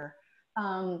larger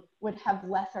would have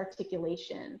less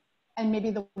articulation, and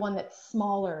maybe the one that's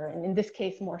smaller, and in this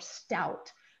case more stout,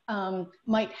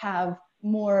 might have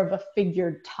more of a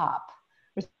figured top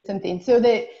or something, so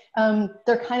that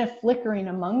they're kind of flickering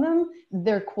among them.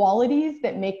 They're qualities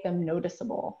that make them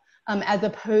noticeable, as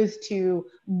opposed to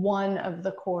one of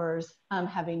the cores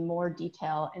having more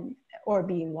detail or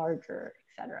being larger,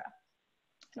 etc.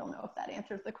 I don't know if that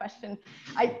answers the question.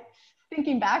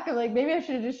 Thinking back, I'm like, maybe I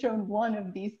should have just shown one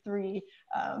of these three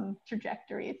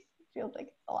trajectories. It feels like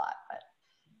it's a lot, but.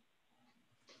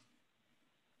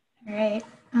 All right.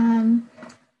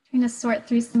 Trying to sort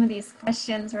through some of these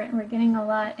questions. We're getting a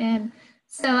lot in.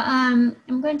 So I'm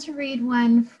going to read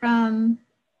one from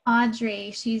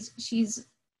Audrey. She's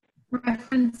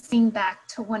referencing back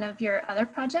to one of your other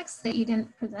projects that you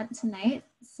didn't present tonight.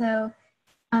 So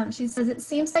she says, it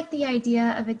seems like the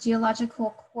idea of a geological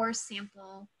core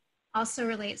sample also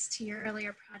relates to your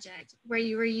earlier project, where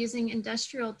you were using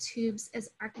industrial tubes as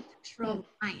architectural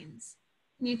lines.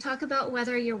 Can you talk about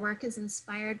whether your work is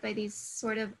inspired by these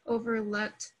sort of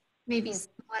overlooked, maybe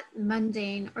somewhat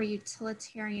mundane or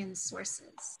utilitarian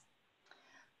sources?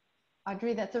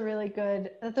 Audrey, that's a really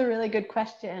good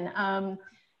question.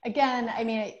 Again, I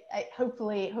mean,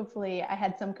 hopefully I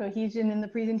had some cohesion in the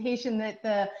presentation that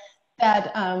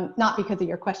not because of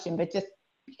your question, but just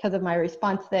because of my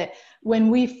response, that when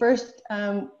we first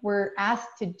were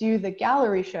asked to do the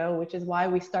gallery show, which is why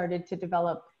we started to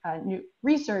develop new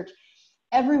research,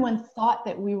 everyone thought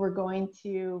that we were going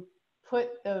to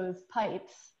put those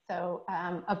pipes, so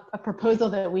a proposal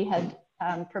that we had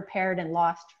prepared and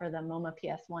lost for the MoMA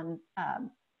PS1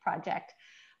 project,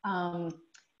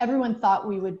 everyone thought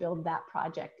we would build that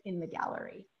project in the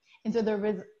gallery. And so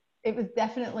it was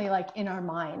definitely like in our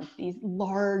minds, these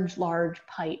large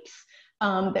pipes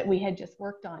that we had just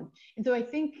worked on. And so I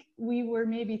think we were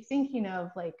maybe thinking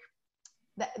of like,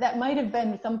 that might have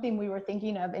been something we were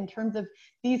thinking of in terms of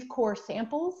these core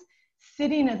samples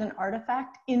sitting as an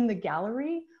artifact in the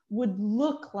gallery would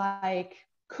look like,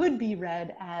 could be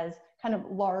read as kind of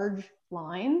large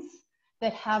lines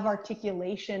that have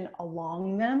articulation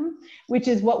along them, which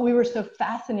is what we were so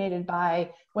fascinated by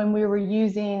when we were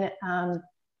using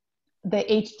the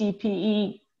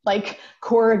HDPE like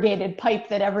corrugated pipe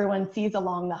that everyone sees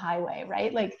along the highway,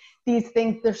 right? Like these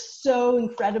things, they're so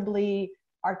incredibly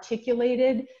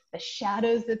articulated. The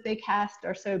shadows that they cast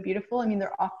are so beautiful. I mean,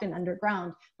 they're often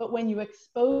underground, but when you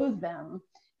expose them,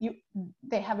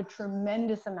 they have a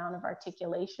tremendous amount of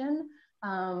articulation,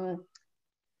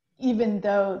 even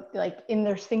though like in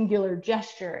their singular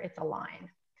gesture, it's a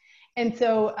line. And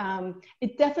so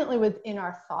it definitely was in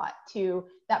our thought too.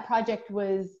 That project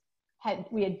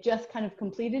we had just kind of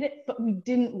completed it, but we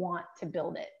didn't want to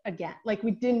build it again. Like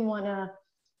we didn't want to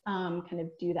kind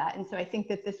of do that. And so I think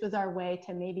that this was our way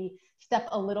to maybe step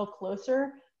a little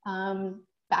closer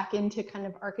back into kind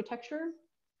of architecture,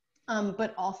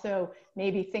 but also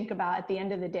maybe think about at the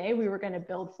end of the day, we were going to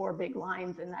build 4 big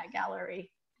lines in that gallery.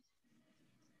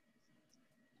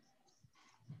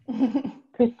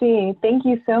 Kristy, thank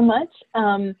you so much.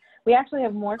 We actually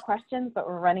have more questions, but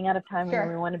we're running out of time. Sure.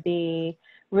 And we want to be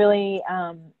really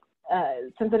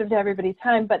sensitive to everybody's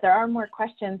time, but there are more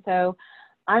questions. So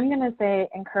I'm going to say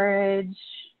encourage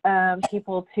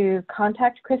people to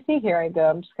contact Kristy, here I go.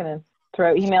 I'm just going to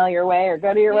throw email your way, or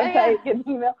go to your website, get an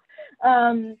email,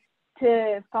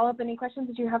 to follow up any questions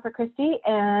that you have for Kristy.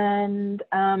 And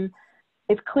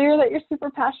it's clear that you're super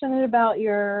passionate about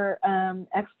your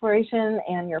exploration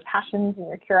and your passions and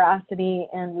your curiosity.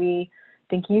 And we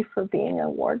thank you for being an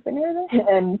award winner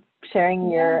and sharing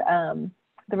your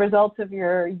the results of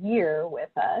your year with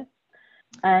us.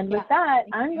 And with that,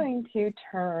 I'm going to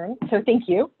turn, so thank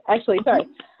you. Actually, sorry,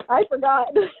 I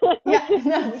forgot. Yeah,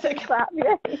 no, clap.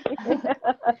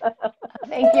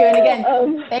 Thank you. And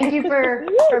again, thank you for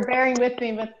bearing with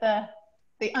me with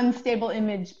the unstable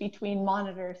image between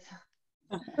monitors.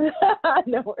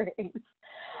 No worries.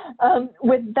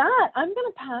 With that, I'm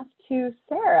going to pass to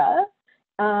Sarah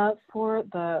for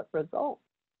the results.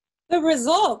 The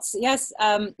results, yes.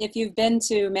 If you've been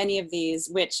to many of these,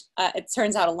 which it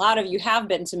turns out a lot of you have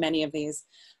been to many of these,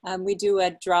 we do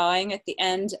a drawing at the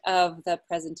end of the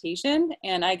presentation,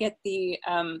 and I get the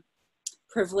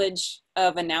privilege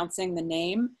of announcing the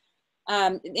name.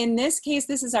 In this case,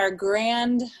 this is our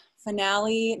grand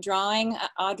finale drawing.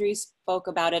 Audrey spoke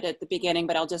about it at the beginning,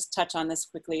 but I'll just touch on this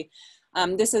quickly.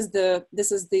 This is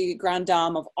the grand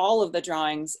dame of all of the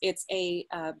drawings. It's a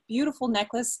beautiful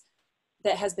necklace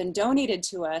that has been donated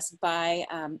to us by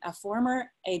a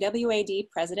former AWA+D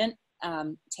president,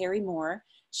 Terry Moore.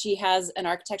 She has an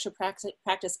architecture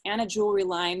practice and a jewelry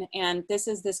line, and this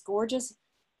is this gorgeous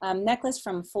necklace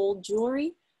from Fold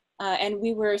Jewelry. And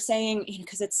we were saying,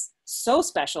 because it's so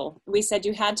special, we said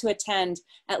you had to attend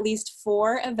at least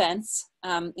 4 events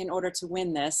in order to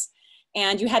win this,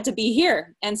 and you had to be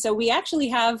here. And so we actually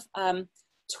have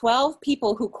 12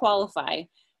 people who qualify.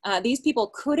 These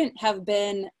people couldn't have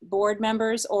been board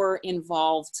members or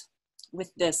involved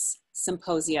with this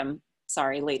symposium.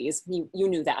 Sorry, ladies, you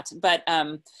knew that. But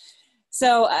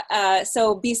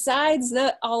so besides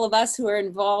all of us who are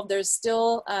involved, there's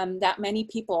still that many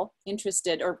people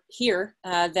interested or here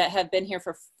that have been here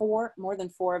for more than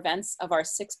 4 events of our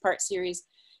 6-part series.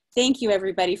 Thank you,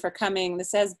 everybody, for coming.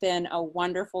 This has been a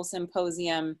wonderful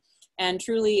symposium and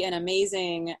truly an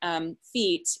amazing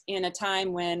feat in a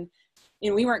time when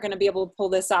we weren't going to be able to pull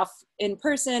this off in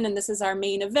person, and this is our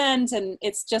main event, and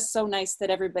it's just so nice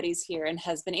that everybody's here and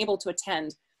has been able to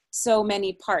attend so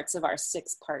many parts of our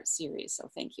 6-part series, so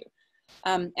thank you.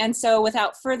 And so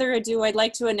without further ado, I'd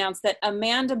like to announce that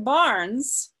Amanda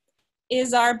Barnes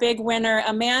is our big winner.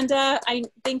 Amanda, I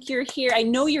think you're here. I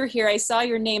know you're here. I saw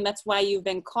your name. That's why you've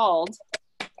been called.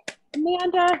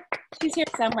 Amanda, she's here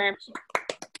somewhere.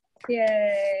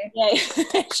 Yay. Yay.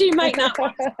 She might not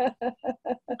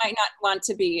want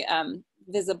to be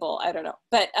visible. I don't know.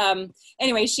 But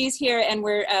anyway, she's here, and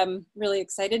we're really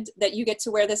excited that you get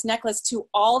to wear this necklace to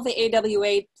all the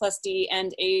AWA+D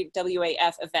and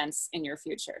AWAF events in your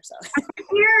future. So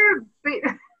here.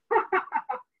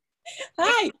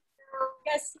 Hi.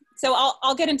 Yes. So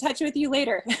I'll get in touch with you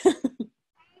later. Thank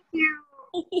you.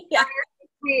 Yeah.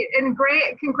 And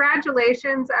great,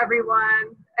 congratulations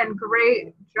everyone, and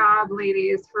great job,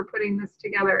 ladies, for putting this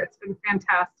together. It's been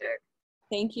fantastic.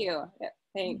 Thank you. Yeah,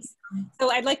 thanks.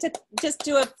 So I'd like to just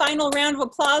do a final round of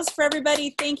applause for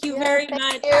everybody. Thank you very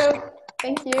much.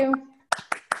 Thank you.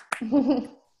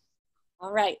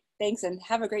 All right. Thanks, and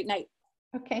have a great night.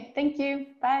 Okay. Thank you.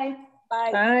 Bye.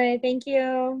 Bye. Bye. Thank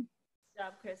you. Good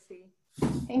job, Kristy.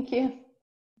 Thank you. Thank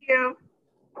you.